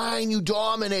down the line you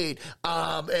dominate?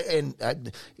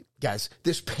 Guys,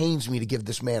 this pains me to give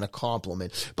this man a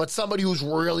compliment, but somebody who's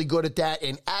really good at that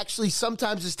and actually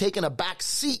sometimes is taking a back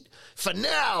seat for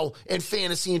now in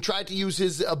fantasy and tried to use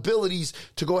his abilities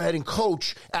to go ahead and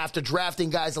coach after drafting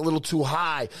guys a little too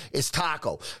high is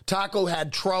Taco. Taco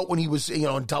had Trout when he was,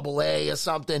 in Double-A or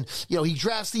something. He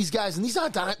drafts these guys, and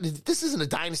this isn't a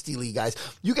dynasty league, guys.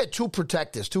 You get 2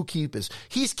 protectors, 2 keepers.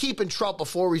 He's keeping Trout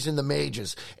before he's in the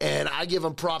majors, and I give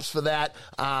him props for that.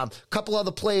 Couple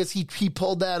other players, he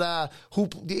pulled that,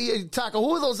 Taco,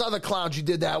 who are those other clowns you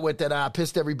did that with that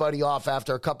pissed everybody off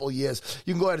after a couple of years?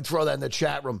 You can go ahead and throw that in the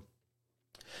chat room.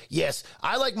 Yes,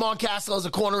 I like Mountcastle as a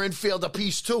corner infielder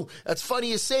piece too. That's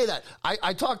funny you say that.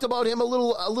 I talked about him a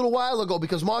little while ago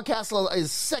because Mountcastle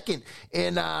is second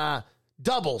in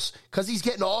doubles because he's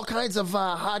getting all kinds of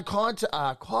hard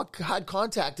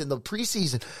contact in the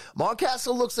preseason.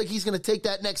 Mountcastle looks like he's going to take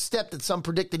that next step that some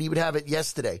predicted he would have it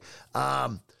yesterday.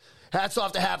 Hats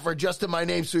off to Hap for adjusting my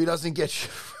name so he doesn't get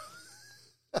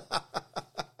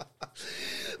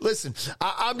Listen,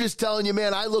 I'm just telling you,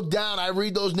 man, I look down, I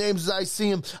read those names as I see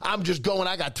them. I'm just going,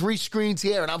 I got 3 screens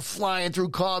here, and I'm flying through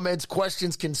comments,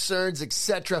 questions, concerns,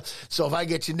 etc. So if I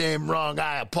get your name wrong,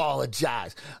 I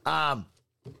apologize.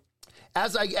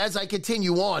 As I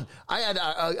continue on, I had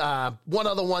one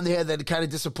other one there that kind of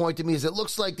disappointed me is it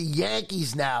looks like the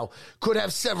Yankees now could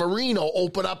have Severino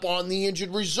open up on the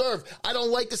injured reserve. I don't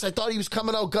like this. I thought he was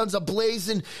coming out guns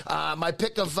a-blazing. My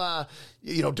pick of,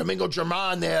 Domingo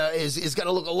Germán there is going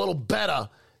to look a little better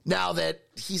now that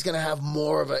he's going to have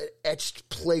more of an etched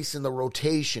place in the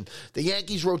rotation. The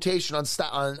Yankees' rotation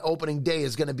on opening day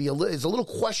is going to be a little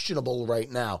questionable right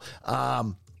now.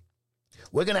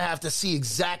 We're going to have to see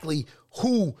exactly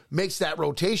who makes that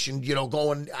rotation,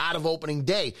 going out of opening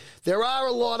day. There are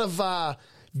a lot of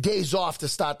days off to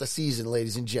start the season,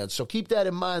 ladies and gents. So keep that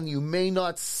in mind. You may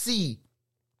not see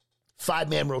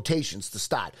 5-man rotations to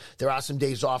start. There are some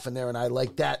days off in there, and I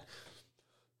like that.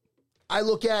 I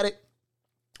look at it.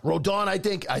 Rodon, I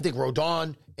think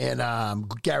Rodon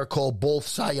and Garrett Cole, both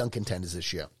Cy Young contenders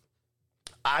this year.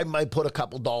 I might put a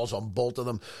couple dollars on both of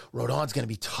them. Rodon's going to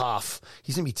be tough.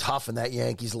 He's going to be tough in that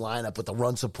Yankees lineup with the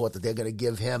run support that they're going to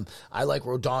give him. I like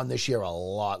Rodon this year a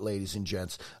lot, ladies and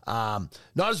gents. Not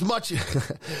as much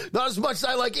as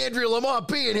I like Andrea Lamont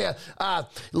being here.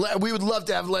 We would love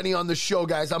to have Lenny on the show,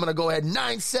 guys. I'm going to go ahead.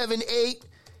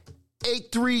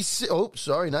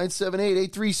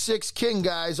 978-836 King,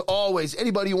 guys. Always,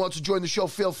 anybody who wants to join the show,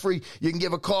 feel free. You can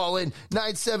give a call in.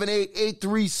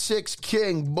 978-836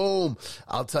 King. Boom.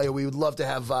 I'll tell you, we would love to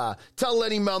have, tell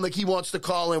Lenny Melnick he wants to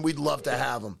call in. We'd love to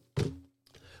have him.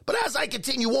 But as I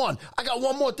continue on, I got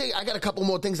one more thing. I got a couple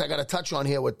more things I got to touch on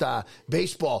here with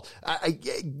baseball.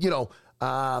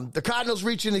 The Cardinals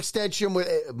reached an extension with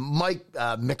Mike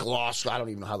Mikolas. I don't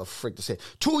even know how the frick to say it.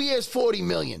 2 years, $40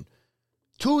 million.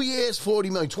 2 years,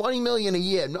 $40 million, $20 million a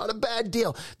year. Not a bad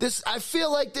deal. I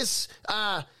feel like this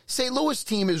St. Louis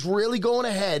team is really going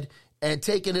ahead and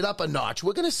taking it up a notch.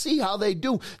 We're going to see how they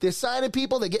do. They're signing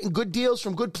people. They're getting good deals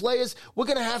from good players. We're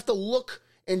going to have to look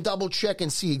and double check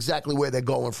and see exactly where they're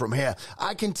going from here.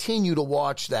 I continue to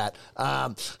watch that.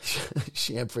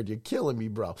 Shamford, you're killing me,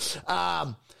 bro.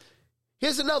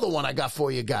 Here's another one I got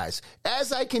for you guys.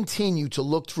 As I continue to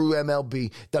look through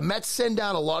MLB, the Mets send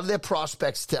down a lot of their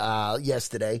prospects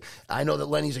yesterday. I know that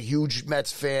Lenny's a huge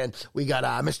Mets fan. We got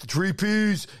Mr. Three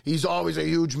Ps. He's always a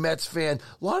huge Mets fan.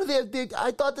 A lot of I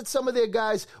thought that some of their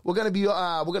guys were going to be,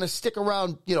 we're going to stick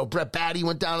around. You know, Brett Batty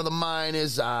went down to the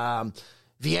minors.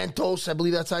 Vientos, I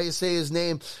believe that's how you say his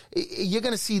name. You're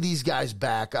going to see these guys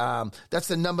back. That's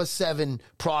the number 7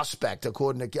 prospect,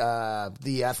 according to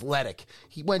The Athletic.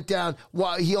 He went down,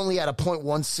 he only had a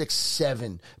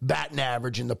 .167 batting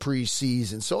average in the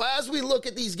preseason. So as we look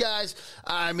at these guys,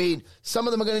 I mean, some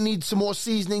of them are going to need some more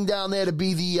seasoning down there to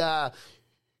be the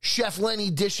Chef Lenny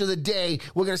dish of the day.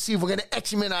 We're going to see if we're going to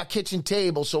etch him in our kitchen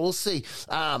table. So we'll see.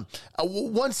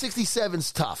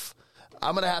 167's tough.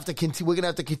 We're going to have to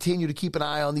continue to keep an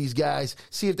eye on these guys,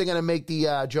 see if they're going to make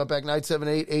the jump back.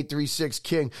 978-836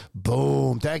 King.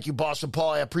 Boom. Thank you, Boston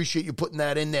Paul. I appreciate you putting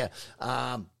that in there.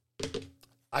 I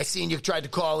seen you tried to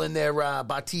call in there,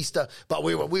 Batista, but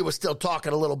we were still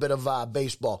talking a little bit of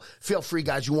baseball. Feel free,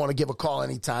 guys. You want to give a call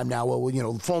anytime now. Well,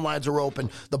 the phone lines are open.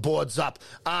 The board's up.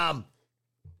 Gonna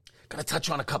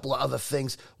touch on a couple of other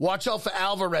things. Watch out for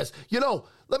Alvarez.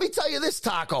 Let me tell you this,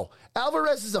 Taco.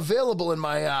 Alvarez is available in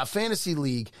my fantasy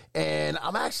league, and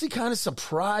I'm actually kind of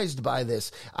surprised by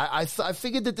this. I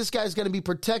figured that this guy's going to be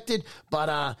protected,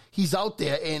 but he's out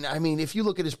there. And, I mean, if you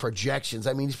look at his projections,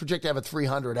 he's projected to have a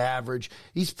 300 average.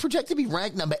 He's projected to be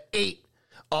ranked number 8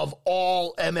 of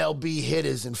all MLB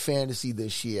hitters in fantasy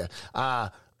this year.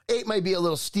 8 might be a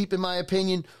little steep in my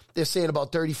opinion. They're saying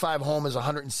about 35 homers,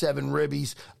 107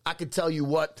 ribbies. I could tell you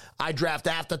what, I draft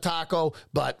after Taco,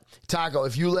 but Taco,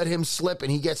 if you let him slip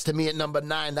and he gets to me at number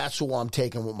 9, that's who I'm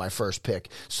taking with my first pick.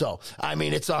 So,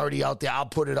 it's already out there. I'll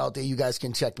put it out there. You guys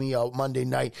can check me out Monday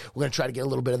night. We're going to try to get a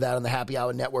little bit of that on the Happy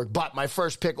Hour Network. But my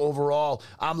first pick overall,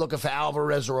 I'm looking for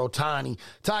Alvarez or Ohtani.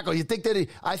 Taco, you think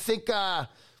that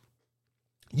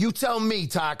you tell me,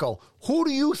 Taco, who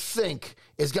do you think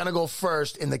is going to go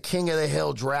first in the King of the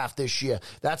Hill draft this year?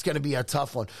 That's going to be a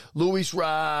tough one. Luis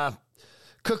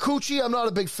Kikuchi, I'm not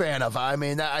a big fan of. I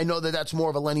know that that's more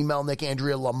of a Lenny Melnick,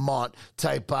 Andrea Lamont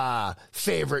type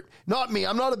favorite. Not me.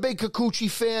 I'm not a big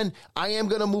Kikuchi fan. I am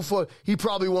going to move forward. He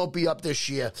probably won't be up this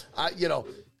year.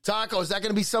 Taco, is that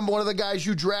going to be one of the guys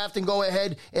you draft and go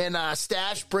ahead and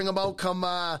stash, bring him out come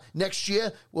next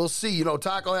year? We'll see.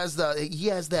 Taco has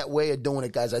that way of doing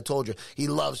it, guys. I told you, he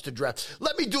loves to draft.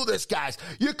 Let me do this, guys.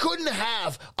 You couldn't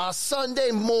have a Sunday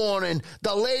morning,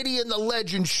 the Lady and the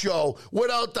Legend show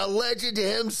without the legend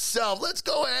himself. Let's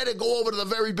go ahead and go over to the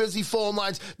very busy phone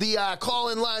lines. The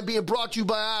call-in line being brought to you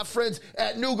by our friends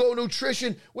at Nugo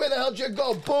Nutrition. Where the hell did you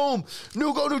go? Boom.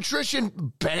 Nugo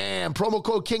Nutrition. Bam. Promo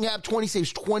code KingHap20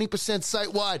 saves 20%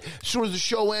 site-wide. As soon as the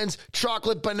show ends,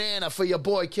 chocolate banana for your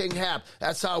boy, King Hap.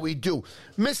 That's how we do.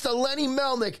 Mr. Lenny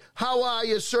Melnick, how are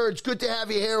you, sir? It's good to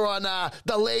have you here on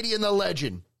The Lady and the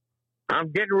Legend.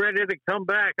 I'm getting ready to come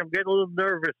back. I'm getting a little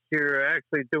nervous here.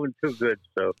 Actually doing too good,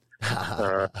 so.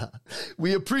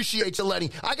 We appreciate you,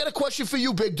 Lenny. I got a question for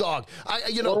you, big dog.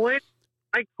 Well, wait.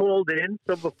 I called in,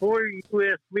 so before you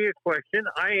ask me a question,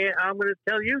 I'm going to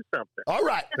tell you something. All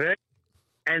right. Okay?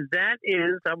 And that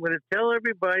is, I'm going to tell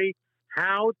everybody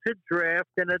how to draft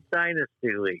in a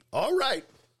dynasty league. All right.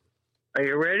 Are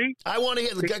you ready? I want to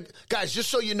hear, guys, just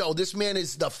so you know, this man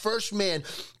is the first man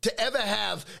to ever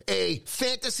have a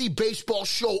fantasy baseball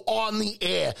show on the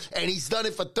air, and he's done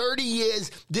it for 30 years.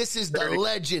 This is the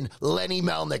legend, Lenny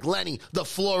Melnick. Lenny, the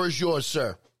floor is yours,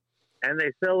 sir. And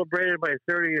they celebrated my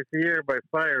 30th year by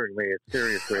firing me at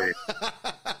Sirius Radio.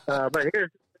 But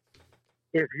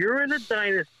if you're in a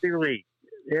dynasty league,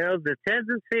 the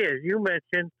tendency, as you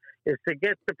mentioned, is to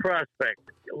get the prospect.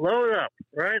 Load up,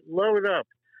 right? Load up.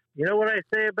 You know what I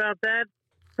say about that?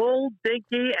 Full,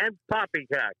 dinky, and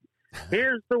poppycock.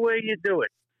 Here's the way you do it.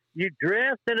 You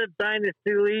draft in a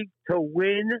dynasty league to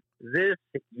win this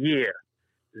year.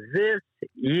 This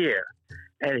year.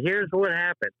 And here's what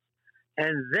happens.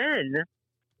 And then,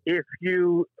 if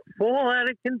you fall out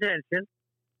of contention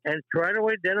and try to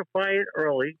identify it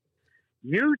early,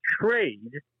 you trade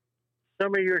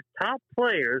some of your top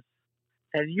players,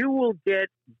 and you will get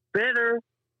better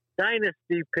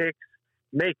dynasty picks,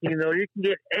 making though you can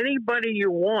get anybody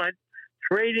you want,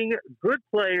 trading good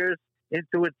players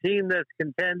into a team that's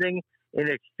contending in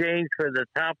exchange for the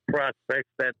top prospects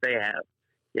that they have.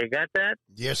 You got that?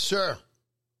 Yes, sir.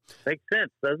 Makes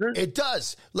sense, doesn't it? It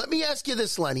does. Let me ask you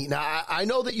this, Lenny. Now, I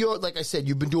know that you're, like I said,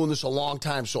 you've been doing this a long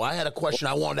time, so I had a question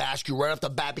I wanted to ask you right off the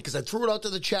bat because I threw it out to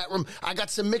the chat room. I got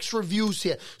some mixed reviews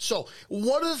here. So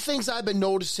one of the things I've been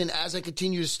noticing as I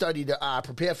continue to study to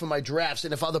prepare for my drafts,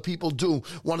 and if other people do,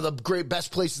 one of the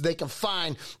best places they can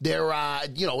find their,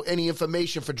 any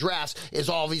information for drafts is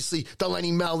obviously the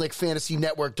Lenny Melnick Fantasy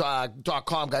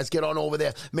Network.com. Guys, get on over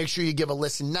there. Make sure you give a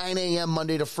listen. 9 a.m.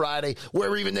 Monday to Friday.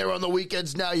 We're even there on the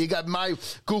weekends now. You got my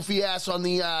goofy ass on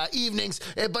the evenings.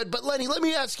 But Lenny, let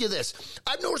me ask you this.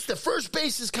 I've noticed that first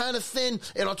base is kind of thin,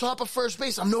 and on top of first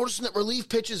base, I'm noticing that relief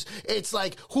pitches, it's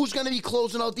like, who's going to be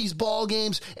closing out these ball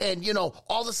games? And,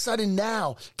 all of a sudden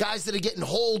now, guys that are getting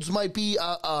holds might be,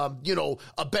 a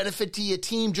benefit to your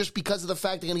team just because of the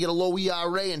fact they're going to get a low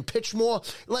ERA and pitch more.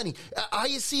 Lenny, are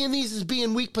you seeing these as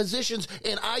being weak positions,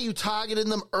 and are you targeting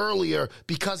them earlier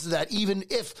because of that, even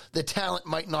if the talent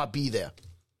might not be there?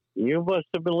 You must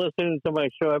have been listening to my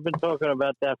show. I've been talking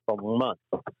about that for months.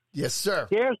 Yes, sir.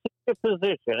 Scarcity of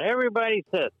position. Everybody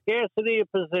says scarcity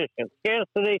of position.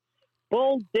 Scarcity,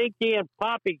 bull, dinky, and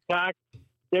poppycock.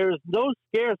 There's no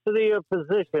scarcity of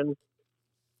positions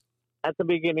at the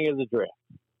beginning of the draft.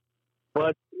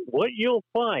 But what you'll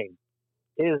find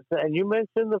is, and you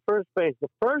mentioned the first base, the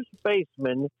first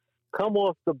basemen come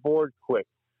off the board quick.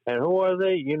 And who are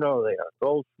they? You know they are.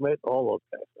 Goldschmidt, all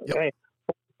those guys. Okay?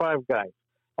 Yep. 5 guys.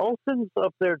 Olsen's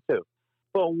up there too.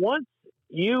 But once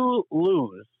you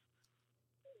lose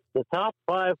the top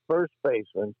 5 first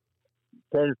basemen,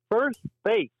 then first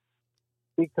base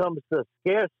becomes the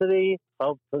scarcity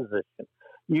of position.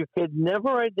 You could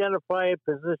never identify a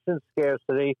position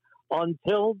scarcity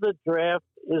until the draft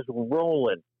is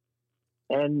rolling.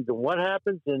 And what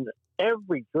happens in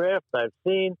every draft I've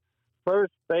seen,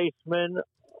 first baseman,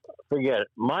 forget it.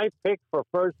 My pick for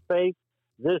first base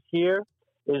this year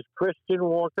is Christian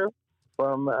Walker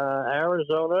from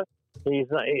Arizona. He's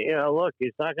not,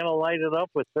 he's not going to light it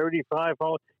up with 35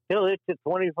 home. He'll hit you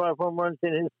 25 home runs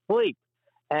in his sleep.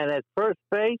 And at first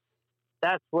base,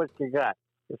 that's what you got.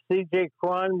 If C.J.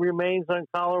 Cron remains on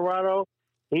Colorado,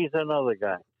 he's another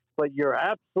guy. But you're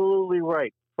absolutely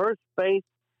right. First base,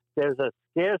 there's a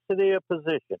scarcity of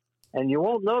position, and you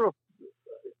won't notice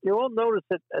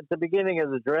it at the beginning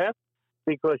of the draft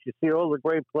because you see all the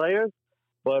great players,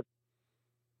 but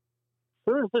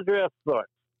as soon as the draft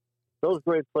starts, those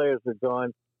great players are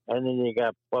gone, and then you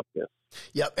got Bupkis.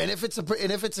 Yep, and if it's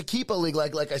a keeper league,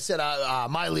 like I said,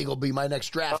 my league will be my next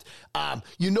draft.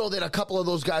 That a couple of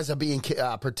those guys are being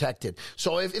protected.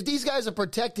 So if these guys are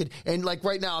protected, and like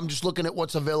right now, I'm just looking at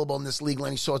what's available in this league,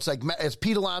 Lenny. So it's like it's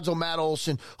Pete Alonso, Matt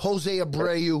Olson, Jose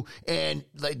Abreu, and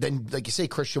then like you say,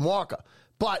 Christian Walker.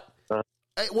 But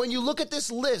when you look at this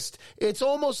list, it's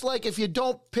almost like if you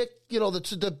don't pick,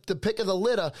 the pick of the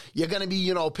litter, you're going to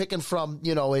be, picking from,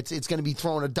 it's going to be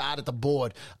throwing a dot at the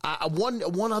board.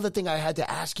 One other thing I had to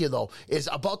ask you though is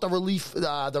about the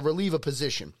reliever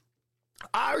position.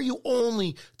 Are you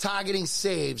only targeting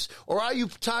saves, or are you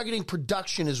targeting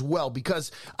production as well?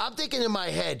 Because I'm thinking in my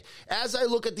head, as I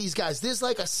look at these guys, there's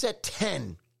like a set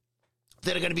 10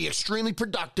 that are going to be extremely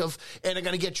productive and are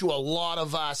going to get you a lot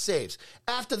of saves.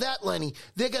 After that, Lenny,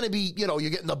 they're going to be, you're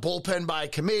getting the bullpen by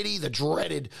committee, the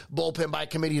dreaded bullpen by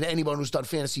committee to anyone who's done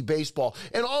fantasy baseball.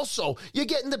 And also, you're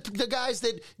getting the guys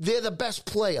that they're the best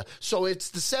player. So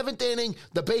it's the 7th inning,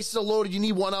 the bases are loaded, you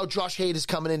need one out, Josh Hader's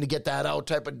coming in to get that out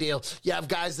type of deal. You have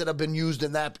guys that have been used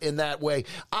in that way.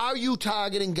 Are you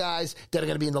targeting guys that are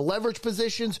going to be in the leverage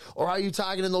positions, or are you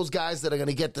targeting those guys that are going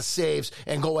to get the saves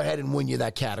and go ahead and win you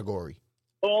that category?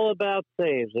 all about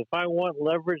saves. If I want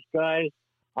leverage guys,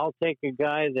 I'll take a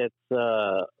guy that's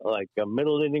like a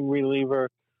middle inning reliever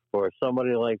or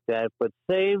somebody like that. But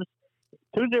saves,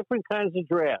 two different kinds of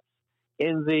drafts.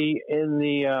 In the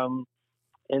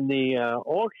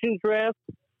auction draft,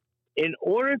 in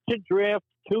order to draft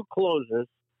two closers,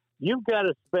 you've got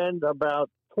to spend about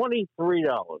 $23.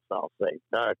 I'll say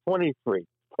 $25.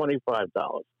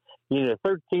 You need a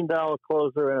 $13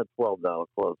 closer and a $12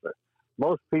 closer.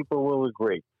 Most people will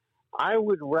agree. I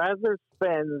would rather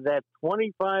spend that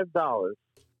 $25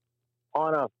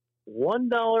 on a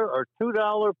 $1 or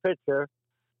 $2 pitcher,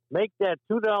 make that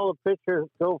 $2 pitcher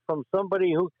go from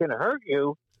somebody who can hurt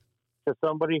you to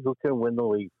somebody who can win the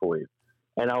league for you.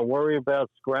 And I'll worry about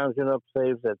scrounging up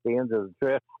saves at the end of the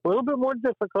draft. A little bit more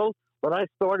difficult. When I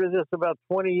started this about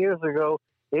 20 years ago,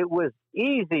 it was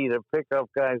easy to pick up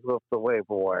guys off the waiver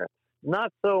wire.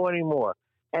 Not so anymore.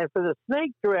 And for the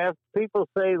snake draft, people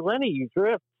say, Lenny, you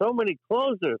draft so many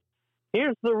closers.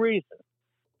 Here's the reason.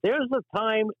 There's a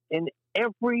time in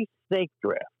every snake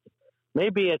draft,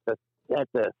 maybe at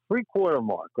the three-quarter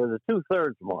mark or the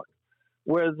two-thirds mark,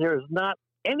 where there's not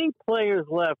any players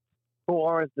left who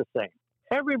aren't the same.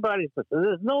 Everybody's the same.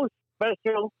 There's no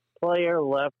special player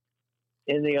left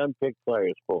in the unpicked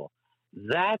players pool.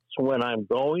 That's when I'm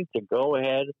going to go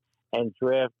ahead and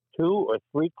draft 2 or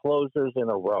 3 closers in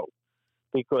a row,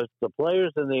 because the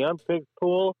players in the unpicked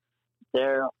pool,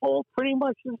 they're all pretty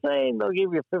much the same. They'll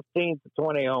give you 15 to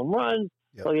 20 home runs.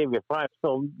 Yep. They'll give you 5.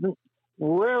 So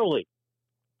rarely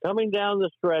coming down the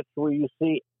stretch where you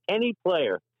see any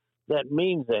player that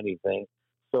means anything.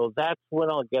 So that's when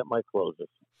I'll get my closers.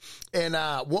 And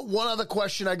one other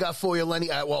question I got for you, Lenny.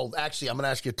 Well, actually, I'm going to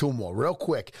ask you 2 more real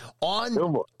quick. On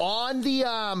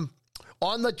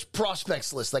the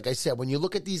prospects list, like I said, when you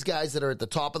look at these guys that are at the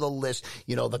top of the list,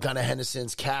 you know, the Gunnar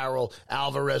Hendersons, Carroll,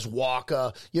 Alvarez,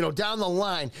 Walker, you know, down the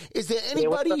line, is there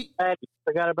anybody? I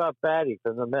forgot about Batty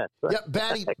from the Mets. Yeah,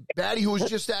 Batty, who was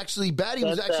just actually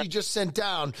just sent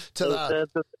down to the.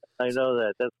 I know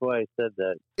that. That's why I said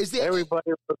that. Is there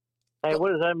everybody? Hey,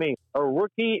 what does that mean? A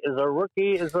rookie is a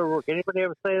rookie is a rookie. Anybody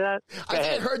ever say that? I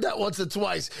think I heard that once or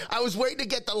twice. I was waiting to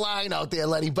get the line out there,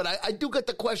 Lenny, but I do get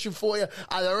the question for you.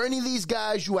 Are there any of these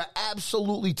guys you are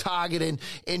absolutely targeting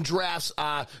in drafts,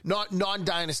 not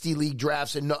non-dynasty league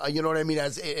drafts, and you know what I mean,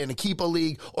 as in a keeper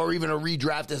league or even a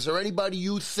redraft? Is there anybody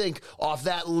you think off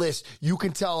that list you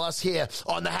can tell us here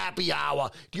on the happy hour?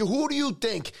 Who do you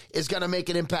think is going to make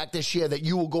an impact this year that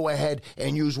you will go ahead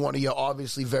and use one of your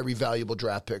obviously very valuable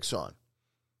draft picks on?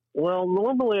 Well,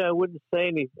 normally I wouldn't say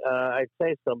anything. I'd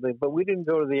say something, but we didn't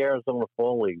go to the Arizona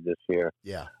Fall League this year.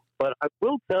 Yeah. But I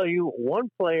will tell you one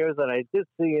player that I did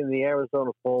see in the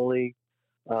Arizona Fall League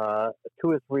 2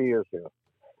 or 3 years ago.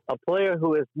 A player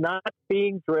who is not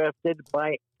being drafted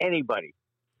by anybody.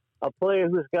 A player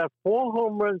who's got 4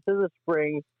 home runs in the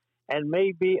spring and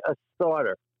may be a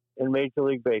starter in Major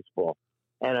League Baseball.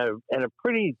 And a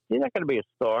pretty, he's not going to be a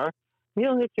star.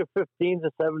 He'll hit you 15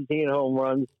 to 17 home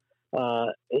runs.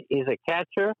 He's a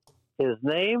catcher. His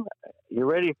name, you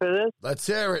ready for this? Let's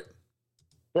hear it.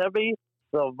 Seby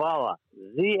Zavala.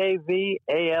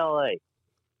 Zavala.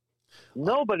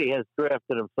 Nobody has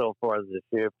drafted him so far this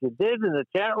year. If you did in the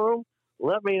chat room,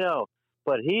 let me know.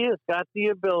 But he has got the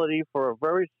ability for a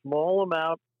very small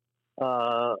amount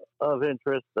of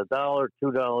interest, $1,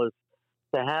 $2,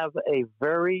 to have a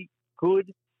very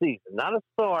good season. Not a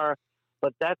star,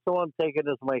 but that's who I'm taking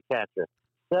as my catcher.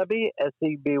 Seby,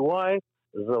 S-E-B-Y,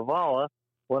 Zavala.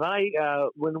 When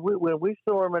we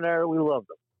saw him in there, we loved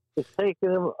him. It's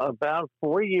taken him about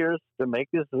 4 years to make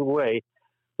this way.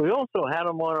 We also had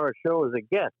him on our show as a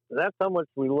guest. That's how much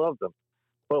we loved him.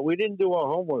 But we didn't do our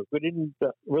homework. We didn't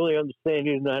really understand.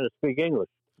 He didn't know how to speak English.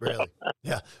 Really?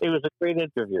 Yeah. It was a great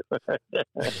interview.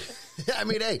 I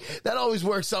mean, hey, that always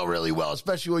works out really well,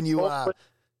 especially when you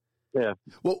yeah.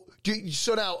 Well,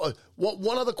 so now,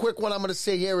 one other quick one I'm going to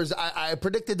say here is I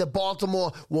predicted that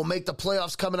Baltimore will make the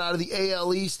playoffs coming out of the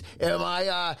AL East. Am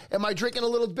I drinking a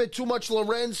little bit too much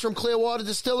Lorenz from Clearwater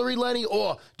Distillery, Lenny,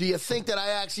 or do you think that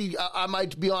I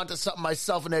might be onto something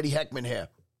myself and Eddie Heckman here?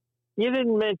 You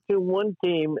didn't mention one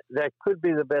team that could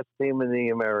be the best team in the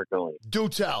American League. Do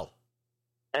tell.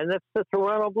 And that's the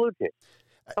Toronto Blue Jays.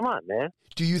 Come on, man.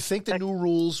 Do you think the new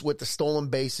rules with the stolen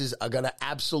bases are going to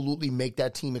absolutely make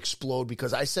that team explode?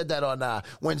 Because I said that on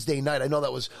Wednesday night. I know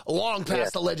that was long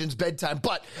past the Legends' bedtime,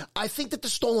 but I think that the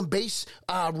stolen base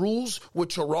rules with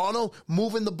Toronto,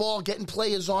 moving the ball, getting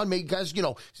players on, maybe guys,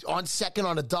 on second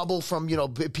on a double from,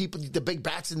 people, the big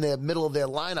bats in the middle of their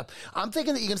lineup. I'm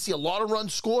thinking that you're going to see a lot of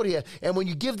runs scored here. And when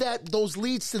you give those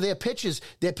leads to their pitchers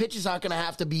aren't going to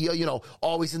have to be,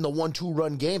 always in the 1-2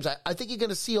 run games. I think you're going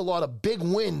to see a lot of big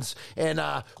some wins and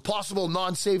possible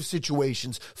non-save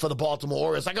situations for the Baltimore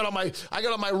Orioles. I got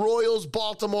on my Royals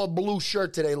Baltimore blue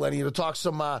shirt today, Lenny, to talk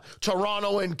some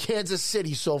Toronto and Kansas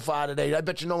City so far today. I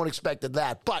bet you no one expected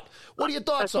that. But what are your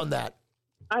thoughts on that?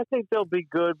 I think they'll be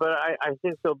good, but I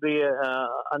think they'll be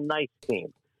a nice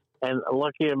team and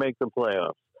lucky to make the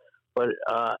playoffs. But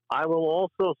I will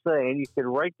also say, and you can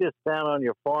write this down on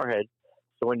your forehead,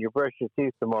 so when you brush your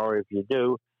teeth tomorrow, if you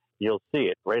do, you'll see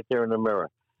it right there in the mirror.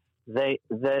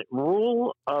 That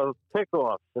rule of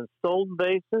pickoffs and stolen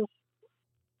bases,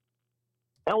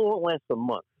 that won't last a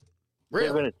month. Really?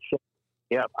 They're going to check.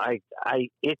 Yeah,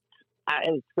 it's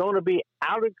going to be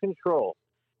out of control.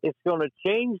 It's going to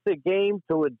change the game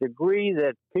to a degree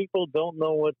that people don't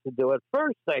know what to do. At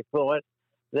first, I thought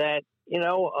that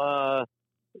that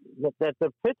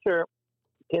the pitcher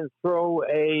can throw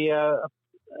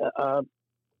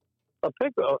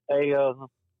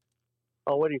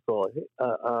what do you call it?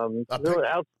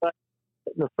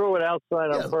 Throw it outside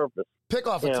on purpose.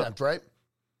 Pickoff attempt, right?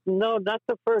 No, not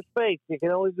the first base. You can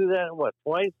only do that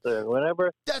twice or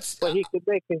whatever. But he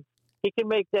can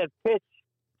make that pitch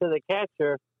to the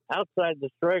catcher outside the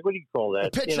strike. What do you call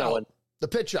that? The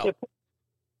pitch out.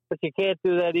 But you can't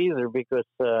do that either because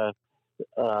the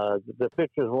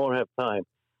pitchers won't have time.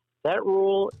 That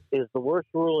rule is the worst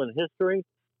rule in history.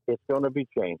 It's going to be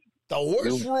changed. The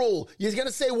worst rule? You're going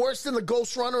to say worse than the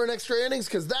ghost runner in extra innings?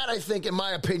 Because that, I think, in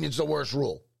my opinion, is the worst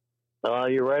rule.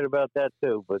 You're right about that,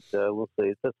 too, but we'll see.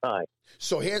 It's a tie.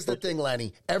 So here's the thing,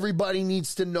 Lenny. Everybody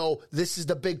needs to know this is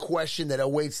the big question that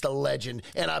awaits the legend,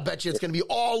 and I bet you it's going to be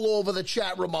all over the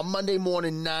chat room on Monday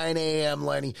morning, 9 a.m.,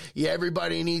 Lenny. Yeah,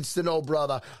 everybody needs to know,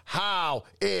 brother, how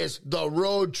is the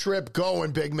road trip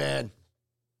going, big man?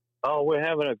 Oh, we're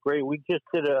having we just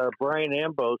did Brian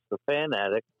Ambos, the fan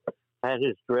addict, had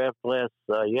his draft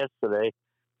yesterday,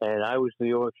 and I was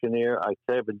the auctioneer.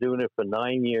 I've been doing it for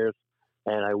 9 years.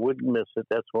 And I wouldn't miss it.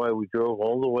 That's why we drove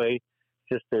all the way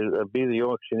just to be the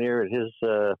auctioneer at his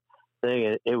thing.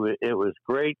 And it was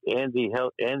great. Andy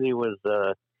was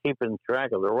keeping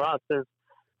track of the rosters.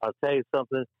 I'll tell you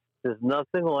something. There's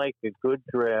nothing like a good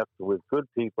draft with good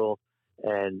people,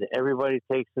 and everybody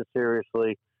takes it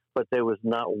seriously. But there was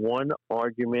not one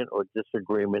argument or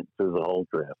disagreement through the whole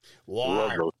draft.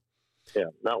 Wow. Yeah,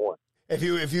 not one.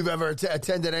 If you've ever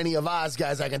attended any of ours,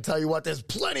 guys, I can tell you what, there's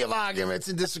plenty of arguments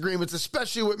and disagreements,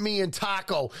 especially with me and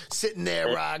Taco sitting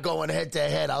there going head to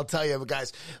head. I'll tell you,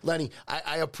 guys, Lenny,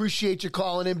 I appreciate you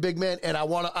calling in, big man, and I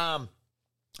want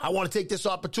to take this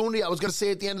opportunity. I was going to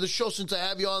say at the end of the show, since I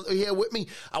have you on here with me,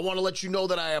 I want to let you know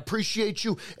that I appreciate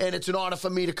you, and it's an honor for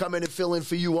me to come in and fill in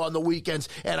for you on the weekends.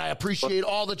 And I appreciate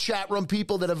all the chat room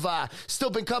people that have still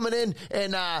been coming in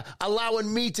and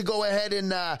allowing me to go ahead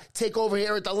and take over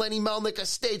here at the Lenny Melnick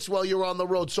Estates while you're on the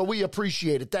road. So we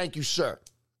appreciate it. Thank you, sir.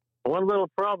 One little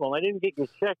problem. I didn't get your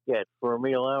check yet for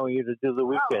me allowing you to do the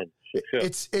weekend.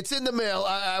 It's in the mail.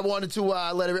 I wanted to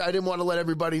I didn't want to let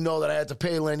everybody know that I had to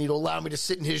pay Lenny to allow me to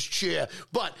sit in his chair.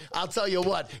 But I'll tell you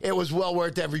what, it was well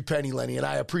worth every penny, Lenny, and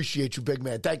I appreciate you, big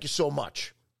man. Thank you so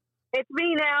much. It's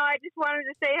me now. I just wanted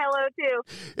to say hello, too.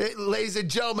 Ladies and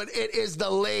gentlemen, it is the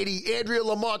lady, Andrea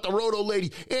Lamont, the Roto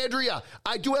lady. Andrea,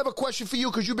 I do have a question for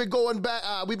you because you've been going back.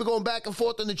 We've been going back and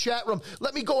forth in the chat room.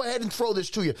 Let me go ahead and throw this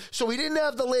to you. So we didn't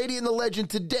have the lady and the legend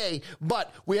today,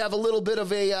 but we have a little bit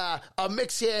of a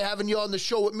mix here having you on the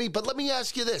show with me. But let me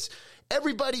ask you this.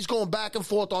 Everybody's going back and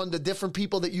forth on the different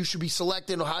people that you should be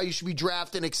selecting or how you should be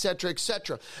drafting, et cetera, et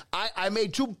cetera. I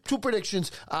made two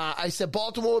predictions. I said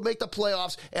Baltimore would make the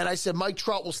playoffs, and I said Mike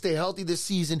Trout will stay healthy this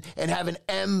season and have an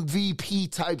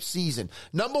MVP-type season.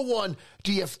 Number one,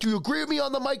 do you agree with me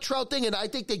on the Mike Trout thing? And I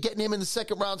think they're getting him in the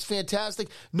second round's fantastic.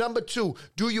 Number two,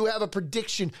 do you have a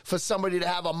prediction for somebody to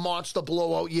have a monster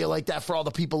blowout year like that for all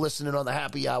the people listening on the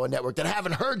Happy Hour Network that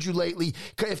haven't heard you lately,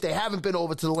 if they haven't been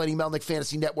over to the Lenny Melnick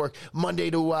Fantasy Network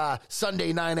Monday to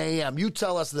Sunday, 9 a.m.? You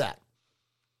tell us that.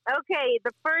 Okay,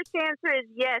 the first answer is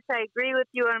yes, I agree with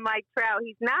you on Mike Trout.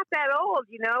 He's not that old,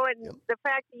 and the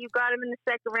fact that you got him in the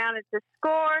second round is a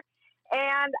score.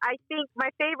 And I think my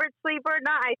favorite sleeper,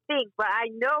 not I think, but I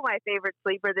know my favorite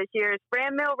sleeper this year is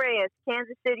Franmil Reyes,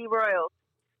 Kansas City Royals.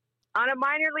 On a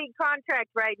minor league contract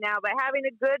right now, but having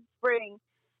a good spring.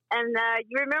 And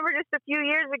you remember just a few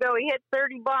years ago, he hit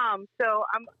 30 bombs, so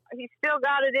he's still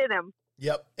got it in him.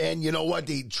 Yep, and you know what?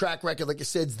 The track record, like I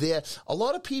said, is there. A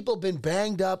lot of people been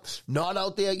banged up, not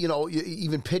out there,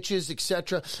 even pitches,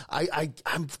 etc.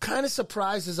 I'm kind of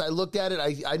surprised as I looked at it.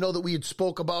 I know that we had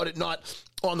spoke about it not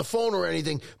on the phone or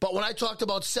anything, but when I talked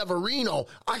about Severino,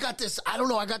 I got this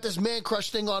man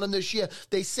crush thing on him this year.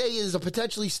 They say is a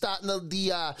potentially starting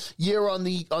the year on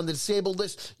the disabled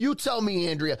list. You tell me,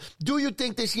 Andrea, do you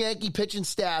think this Yankee pitching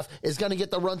staff is going to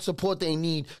get the run support they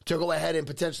need to go ahead and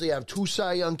potentially have 2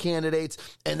 Cy Young candidates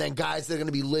and then guys that are going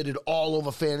to be littered all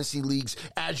over fantasy leagues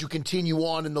as you continue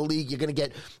on in the league? You're going to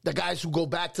get the guys who go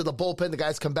back to the bullpen, the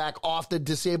guys come back off the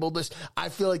disabled list. I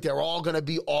feel like they're all going to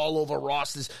be all over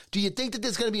rosters. Do you think that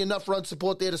there's going to be enough run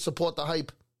support there to support the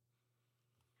hype?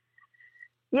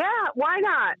 Yeah, why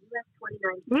not?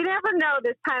 You never know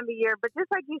this time of year, but just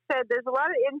like you said, there's a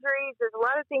lot of injuries. There's a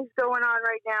lot of things going on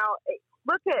right now.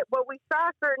 Look at what we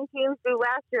saw certain teams do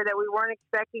last year that we weren't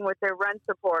expecting with their run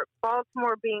support.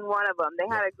 Baltimore being one of them. They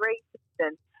had a great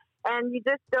season, and you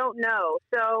just don't know.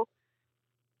 So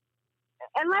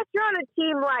unless you're on a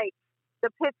team like the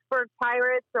Pittsburgh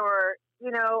Pirates or,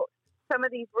 some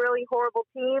of these really horrible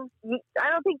teams, I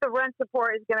don't think the run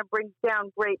support is going to bring down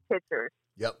great pitchers.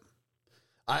 Yep.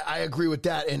 I agree with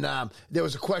that. And there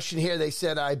was a question here. They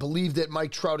said, I believe that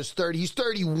Mike Trout is 30. He's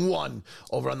 31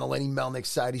 over on the Lenny Melnick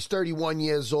side. He's 31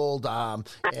 years old. And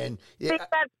I think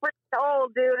that's pretty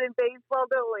old, dude, in baseball,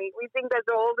 don't we? We think that's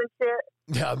old and shit.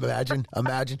 Yeah,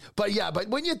 imagine. But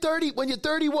when you're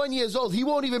 31 years old, he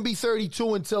won't even be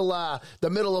 32 until the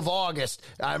middle of August.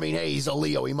 I mean, hey, he's a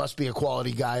Leo. He must be a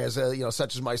quality guy,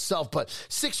 such as myself. But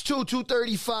 6'2",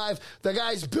 235, the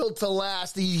guy's built to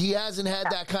last. He hasn't had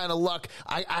that kind of luck.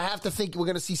 I have to think we're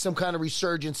going to see some kind of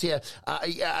resurgence here.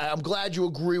 I'm glad you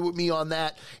agree with me on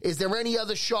that. Is there any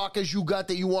other shockers you got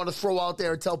that you want to throw out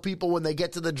there and tell people when they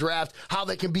get to the draft how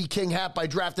they can be King Hap by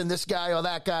drafting this guy or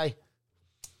that guy?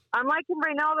 I'm liking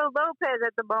Reynaldo Lopez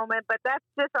at the moment, but that's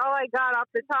just all I got off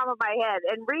the top of my head.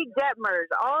 And Reed Detmers.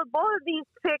 Both of these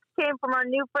picks came from our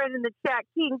new friend in the chat,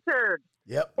 King Turd.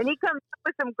 Yep. And he comes up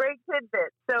with some great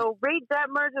tidbits. So Reed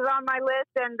Detmers is on my list,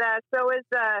 and so is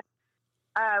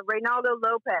Reynaldo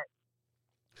Lopez.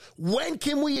 When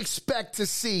can we expect to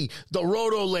see the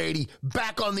Roto Lady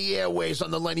back on the airways on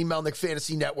the Lenny Melnick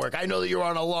Fantasy Network? I know that you're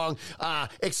on a long,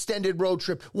 extended road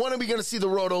trip. When are we going to see the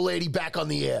Roto Lady back on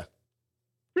the air?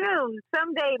 Soon,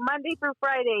 someday, Monday through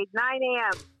Friday, 9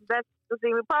 a.m. That's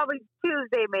probably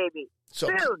Tuesday, maybe.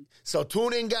 Soon. So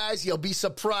tune in, guys. You'll be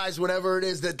surprised whenever it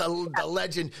is that the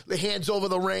legend hands over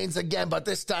the reins again, but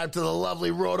this time to the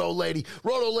lovely Roto Lady.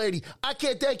 Roto Lady, I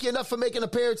can't thank you enough for making an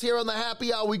appearance here on the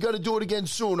Happy Hour. We got to do it again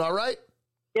soon, all right?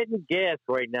 Getting gas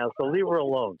right now, so leave her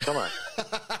alone. Come on.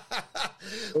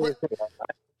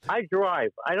 I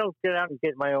drive. I don't get out and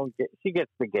get my own gas. She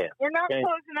gets the gas. You're not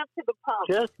close enough to the pump.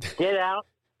 Just get out.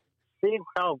 See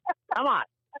how. Come on.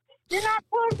 You're not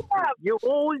close enough. You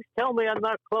always tell me I'm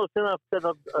not close enough to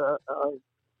the.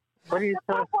 What do you say?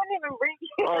 The pump wouldn't even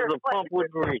reach. The pump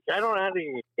wouldn't reach. I don't know how to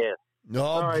get gas.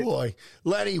 Oh, right. Boy.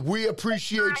 Lenny, we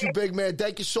appreciate you, big man.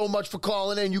 Thank you so much for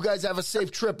calling in. You guys have a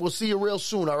safe trip. We'll see you real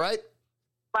soon, all right?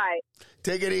 Bye.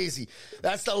 Take it easy.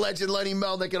 That's the legend Lenny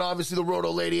Melnick and obviously the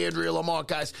Roto Lady Andrea Lamont,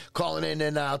 guys, calling in.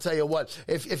 And I'll tell you what,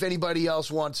 if anybody else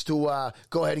wants to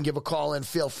go ahead and give a call in,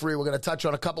 feel free. We're going to touch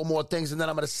on a couple more things, and then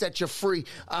I'm going to set you free.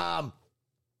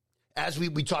 As we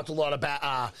talked a lot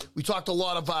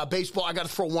about, baseball. I got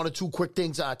to throw one or two quick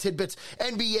things, tidbits.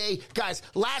 NBA, guys,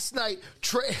 last night,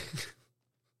 Trae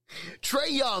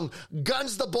Young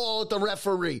guns the ball at the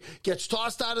referee, gets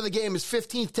tossed out of the game, his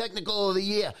 15th technical of the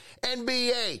year.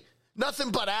 NBA,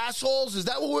 nothing but assholes? Is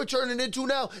that what we're turning into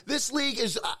now? This league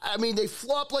is, they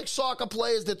flop like soccer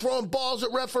players. They're throwing balls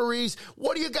at referees.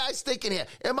 What are you guys thinking here?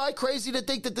 Am I crazy to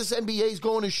think that this NBA is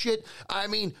going to shit?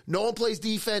 No one plays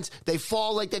defense. They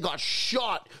fall like they got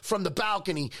shot from the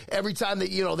balcony every time that,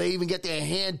 they even get their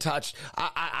hand touched.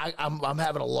 I'm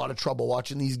having a lot of trouble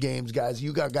watching these games, guys.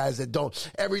 You got guys that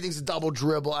don't. Everything's a double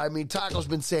dribble. Taco's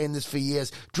been saying this for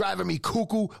years, driving me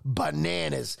cuckoo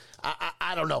bananas.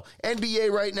 I don't know.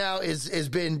 NBA right now has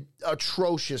been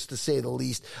atrocious, to say the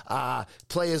least.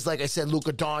 Players, like I said,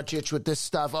 Luka Doncic with this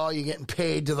stuff. Oh, you're getting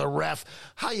paid to the ref.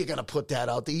 How you going to put that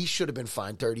out there? He should have been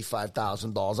fined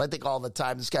 $35,000. I think all the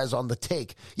time this guy's on the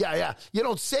take. Yeah. You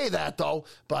don't say that, though,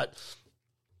 but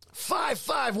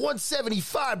 5'5",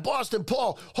 175, Boston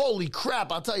Paul. Holy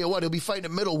crap, I'll tell you what, he'll be fighting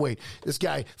at middleweight. This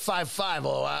guy,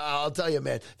 5'5", I'll tell you,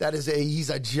 man, he's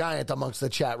a giant amongst the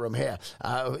chat room here.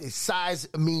 Size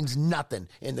means nothing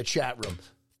in the chat room,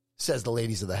 says the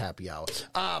ladies of the Happy Hour.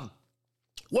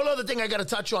 One other thing I got to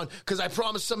touch on, because I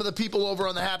promised some of the people over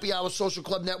on the Happy Hour Social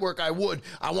Club Network I would.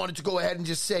 I wanted to go ahead and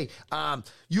just say,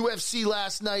 UFC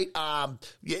last night,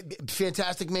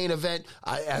 fantastic main event.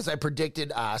 As I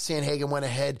predicted, Sanhagen went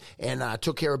ahead and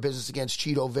took care of business against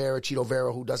Chito Vera. Chito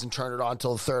Vera, who doesn't turn it on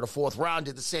until the third or fourth round,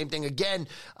 did the same thing again.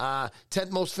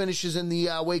 10th most finishes in the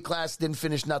weight class, didn't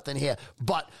finish nothing here.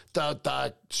 But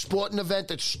the sporting event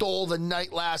that stole the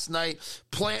night last night,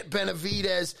 Plant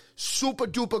Benavidez, super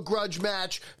duper grudge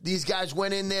match. These guys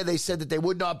went in there. They said that they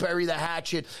would not bury the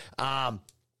hatchet.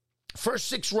 First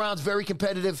 6 rounds, very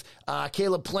competitive.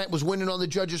 Caleb Plant was winning on the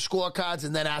judges' scorecards,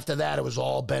 and then after that, it was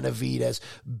all Benavidez.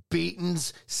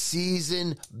 Beatings,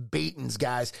 season beatings,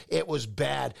 guys. It was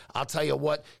bad. I'll tell you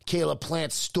what, Caleb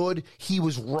Plant stood. He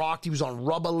was rocked. He was on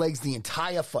rubber legs the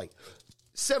entire fight.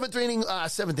 Seventh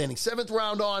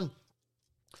round on,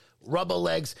 rubber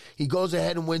legs. He goes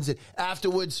ahead and wins it.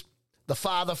 Afterwards, the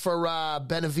father for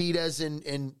Benavidez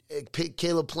and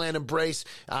Caleb Plant embrace,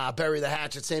 bury the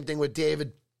hatchet. Same thing with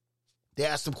David. They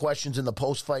asked him questions in the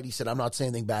post-fight. He said, I'm not saying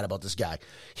anything bad about this guy.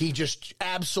 He just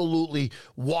absolutely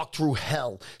walked through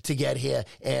hell to get here.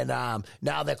 And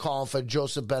now they're calling for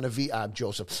David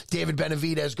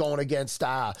Benavidez going against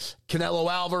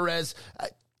Canelo Alvarez.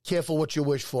 Careful what you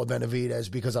wish for, Benavidez,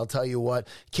 because I'll tell you what,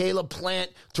 Caleb Plant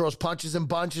throws punches and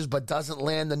bunches, but doesn't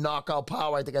land the knockout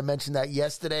power. I think I mentioned that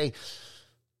yesterday.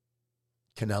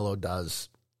 Canelo does.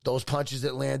 Those punches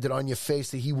that landed on your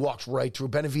face that he walks right through.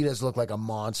 Benavidez looked like a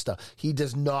monster. He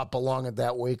does not belong at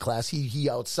that weight class. He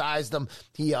outsized him.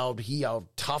 He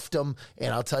out-toughed him.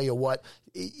 And I'll tell you what,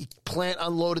 Plant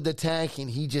unloaded the tank, and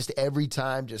he just every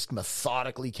time just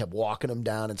methodically kept walking him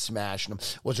down and smashing him.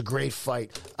 It was a great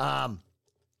fight.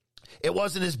 It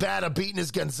wasn't as bad a beating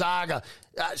as Gonzaga.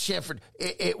 Shamford,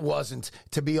 it wasn't.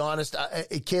 To be honest,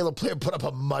 Caleb Plant put up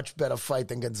a much better fight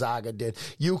than Gonzaga did.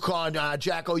 UConn,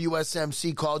 Jacko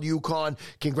USMC called UConn.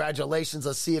 Congratulations.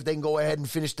 Let's see if they can go ahead and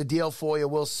finish the deal for you.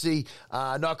 We'll see.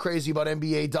 Not crazy about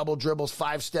NBA double dribbles,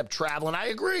 5-step traveling. I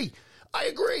agree.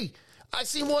 I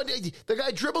seen one day, the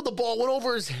guy dribbled the ball, went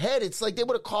over his head. It's like they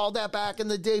would have called that back in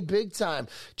the day big time.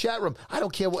 Chat room, I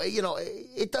don't care what,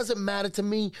 it doesn't matter to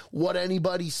me what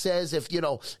anybody says. If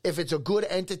it's a good,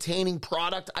 entertaining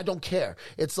product, I don't care.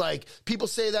 It's like people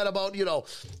say that about,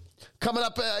 coming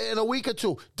up in a week or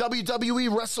two,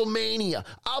 WWE WrestleMania.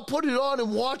 I'll put it on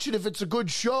and watch it if it's a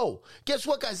good show. Guess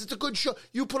what, guys? It's a good show.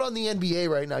 You put on the NBA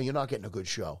right now, you're not getting a good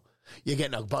show. You're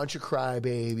getting a bunch of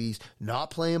crybabies, not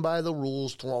playing by the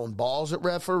rules, throwing balls at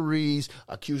referees,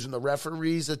 accusing the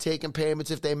referees of taking payments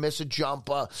if they miss a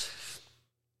jumper.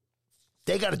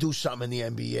 They got to do something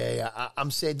in the NBA.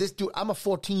 I'm saying this, dude, I'm a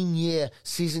 14-year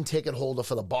season ticket holder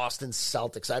for the Boston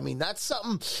Celtics. I mean, that's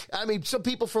something. I mean, some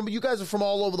people you guys are from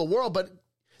all over the world, but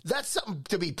that's something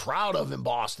to be proud of in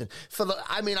Boston.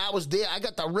 I was there. I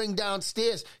got the ring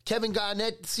downstairs. Kevin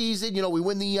Garnett season, we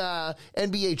win the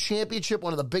NBA championship.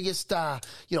 One of the biggest,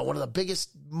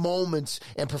 moments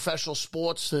in professional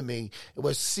sports for me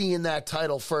was seeing that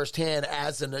title firsthand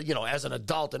as an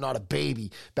adult and not a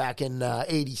baby back in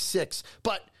 '86.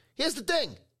 But here's the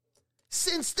thing.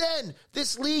 Since then,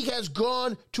 this league has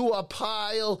gone to a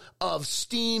pile of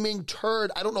steaming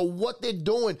turd. I don't know what they're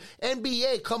doing.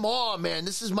 NBA, come on, man.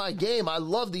 This is my game. I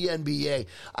love the NBA.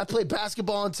 I played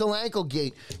basketball until ankle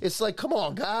gate. It's like, come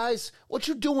on, guys. What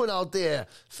you doing out there?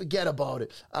 Forget about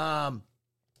it.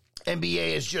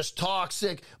 NBA is just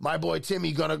toxic. My boy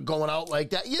Timmy going out like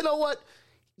that. You know what?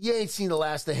 You ain't seen the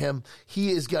last of him. He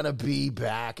is going to be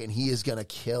back, and he is going to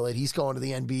kill it. He's going to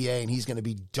the NBA, and he's going to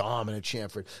be dominant,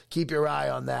 Chamford. Keep your eye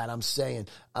on that, I'm saying.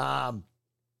 Not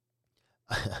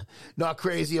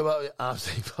crazy about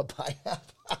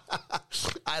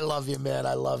I love you, man.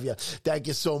 I love you. Thank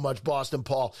you so much, Boston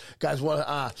Paul. Guys,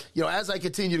 as I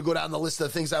continue to go down the list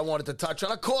of things I wanted to touch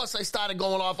on, of course, I started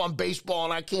going off on baseball,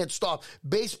 and I can't stop.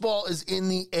 Baseball is in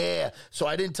the air, so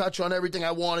I didn't touch on everything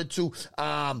I wanted to.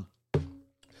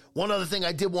 One other thing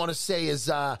I did want to say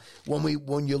is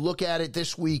when you look at it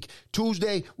this week,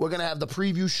 Tuesday, we're going to have the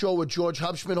preview show with George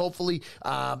Hubschman, hopefully.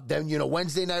 Then,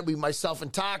 Wednesday night, myself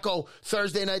and Taco.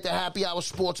 Thursday night, the Happy Hour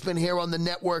Sportsman here on the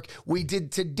network. We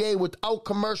did today without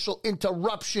commercial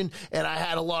interruption, and I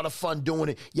had a lot of fun doing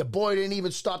it. Your boy didn't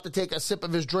even stop to take a sip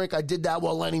of his drink. I did that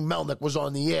while Lenny Melnick was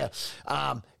on the air.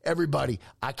 Everybody,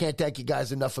 I can't thank you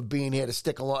guys enough for being here to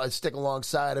stick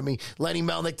alongside of me. Lenny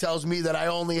Melnick tells me that I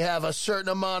only have a certain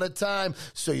amount of time,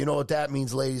 so you know what that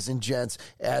means, ladies and gents.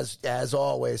 As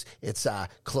always, it's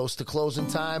close to closing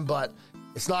time, but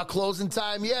it's not closing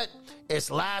time yet. It's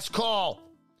last call.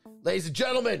 Ladies and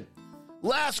gentlemen,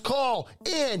 last call,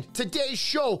 and today's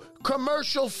show,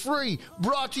 commercial free,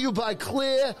 brought to you by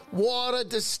Clear Water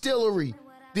Distillery.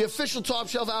 the official top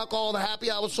shelf alcohol of the Happy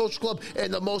Hour Social Club,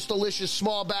 and the most delicious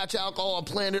small batch alcohol on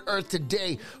planet Earth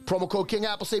today. Promo code King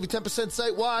Apple, save you 10%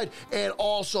 site-wide. And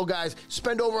also, guys,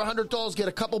 spend over $100, get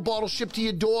a couple bottles shipped to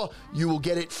your door. You will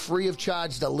get it free of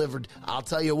charge delivered. I'll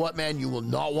tell you what, man, you will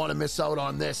not want to miss out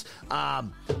on this.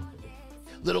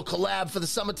 Little collab for the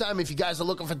summertime. If you guys are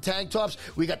looking for tank tops,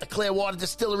 we got the Clearwater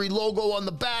Distillery logo on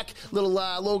the back. Little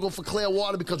logo for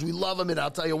Clearwater because we love them. And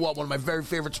I'll tell you what, one of my very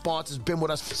favorite sponsors, been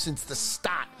with us since the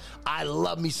start. I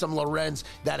love me some Lorenz.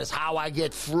 That is how I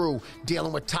get through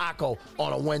dealing with Taco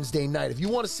on a Wednesday night. If you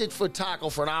want to sit for Taco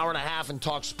for an hour and a half and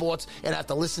talk sports and have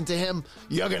to listen to him,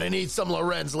 you're going to need some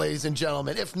Lorenz, ladies and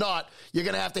gentlemen. If not, you're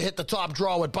going to have to hit the top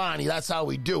draw with Bonnie. That's how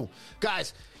we do.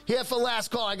 Guys, here for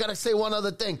last call, I got to say one other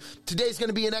thing. Today's going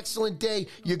to be an excellent day.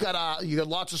 You got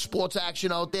lots of sports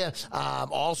action out there.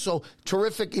 Also,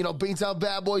 terrific, Beantown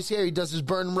Bad Boys here. He does his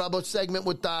Burn Rubber segment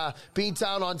with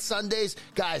Beantown on Sundays.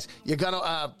 Guys, you're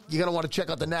gonna want to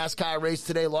check out the NASCAR race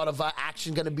today. A lot of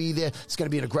action going to be there. It's going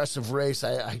to be an aggressive race.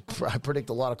 I predict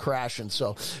a lot of crashing.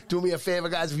 So do me a favor,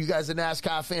 guys, if you guys are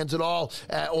NASCAR fans at all,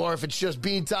 or if it's just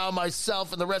Beantown,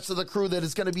 myself, and the rest of the crew that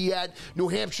is going to be at New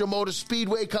Hampshire Motor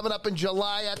Speedway coming up in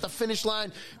July at the finish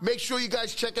line. Make sure you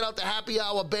guys check it out. The Happy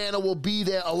Hour banner will be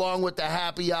there along with the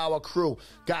Happy Hour crew.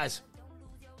 Guys,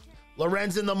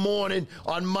 Lorenz in the morning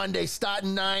on Monday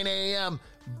starting 9 a.m.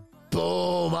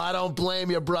 Boom. I don't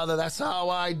blame you, brother. That's how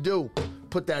I do.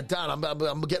 Put that down.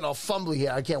 I'm getting all fumbly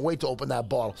here. I can't wait to open that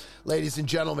bottle. Ladies and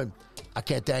gentlemen, I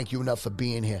can't thank you enough for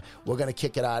being here. We're going to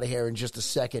kick it out of here in just a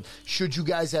second. Should you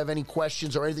guys have any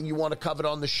questions or anything you want to cover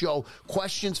on the show,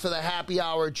 questions for the happy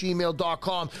hour at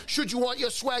gmail.com. Should you want your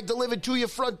swag delivered to your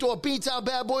front door, Beantown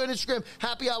Bad Boy on Instagram,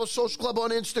 Happy Hour Social Club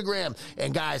on Instagram.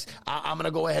 And guys, I'm going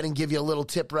to go ahead and give you a little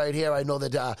tip right here. I know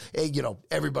that,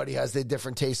 everybody has their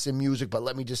different tastes in music, but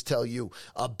let me just tell you,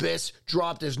 Abyss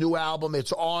dropped his new album.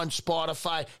 It's on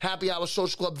Spotify, Happy Hour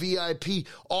Social Club VIP.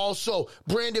 Also,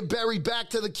 Brandon Berry back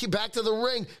to the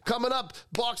ring coming up,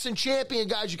 boxing champion,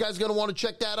 guys. You guys are going to want to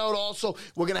check that out. Also,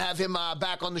 we're going to have him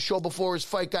back on the show before his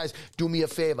fight, guys. Do me a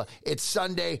favor. It's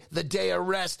Sunday, the day of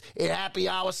rest. Happy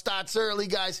Hour starts early,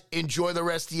 guys. Enjoy the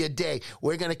rest of your day.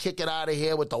 We're going to kick it out of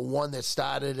here with the one that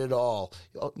started it all.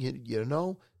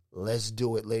 Let's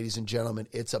do it, ladies and gentlemen.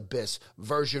 It's Abyss,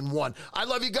 version 1. I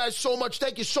love you guys so much.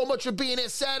 Thank you so much for being here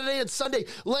Saturday and Sunday.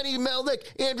 Lenny Melnick,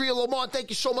 Andrea Lamont, thank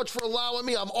you so much for allowing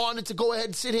me. I'm honored to go ahead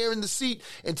and sit here in the seat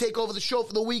and take over the show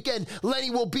for the weekend.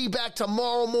 Lenny will be back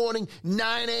tomorrow morning,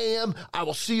 9 a.m. I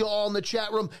will see you all in the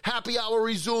chat room. Happy Hour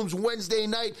resumes Wednesday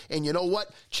night. And you know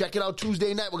what? Check it out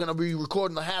Tuesday night. We're going to be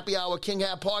recording the Happy Hour King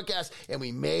Hap podcast, and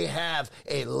we may have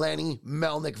a Lenny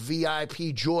Melnick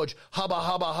VIP, George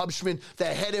Hubschman, the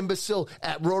head imbecile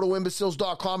at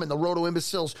rotoimbeciles.com and the Roto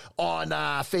Imbeciles on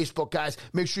Facebook, guys.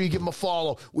 Make sure you give them a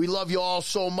follow. We love you all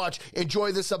so much.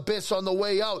 Enjoy this Abyss on the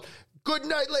way out. Good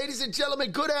night, ladies and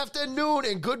gentlemen. Good afternoon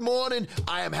and good morning.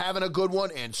 I am having a good one,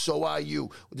 and so are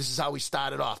you. This is how we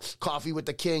started off. Coffee with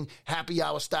the King. Happy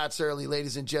Hour starts early,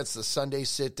 ladies and gents. The Sunday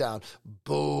sit down.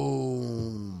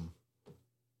 Boom.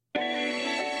 Yeah.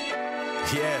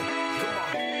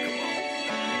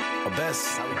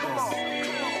 Abyss.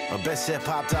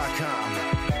 AbyssHipHop.com.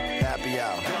 Happy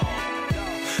Hour.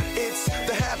 It's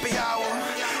the Happy Hour.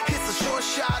 It's a short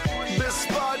shot. This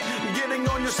spot. Getting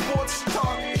on your sports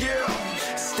talk. Yeah.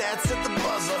 Stats at the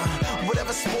buzzer.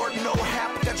 Whatever sport, no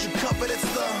hap. Got you covered. It's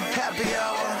the Happy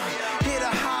Hour. Here the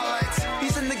highlights.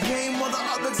 He's in the game while the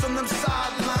others on them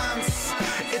sidelines.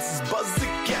 It's as buzz as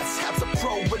it gets. Hap's a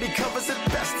pro, but he covers it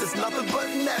best. It's nothing but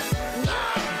net.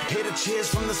 Nah. Hear the cheers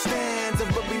from the stands.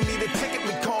 And when we need a ticket,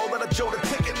 we call it a Joe the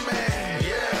Ticket Man.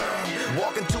 Yeah.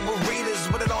 Walking to arenas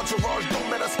with an entourage. Don't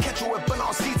let us catch you up in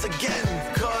our seats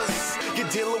again. Cause you're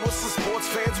dealing with some sports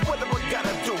fans. What do we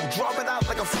gotta do? Draw it out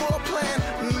like a floor plan?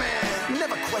 Man,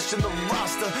 never question the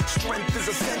roster. Strength is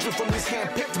essential from these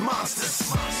hand-picked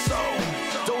monsters. So,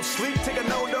 don't sleep, take a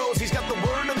no-dose. He's got the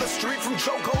word on the street from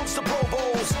chokeholds to Pro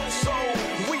Bowls. So,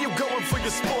 where you going for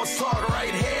your sports talk?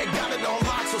 Right here, got it on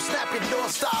lock, so snap your door,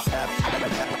 stop.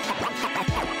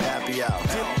 Happy Hour.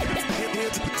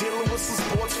 Dealing with some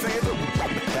sports fans.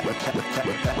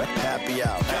 Happy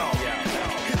Hour.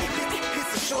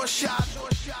 It's a short shot.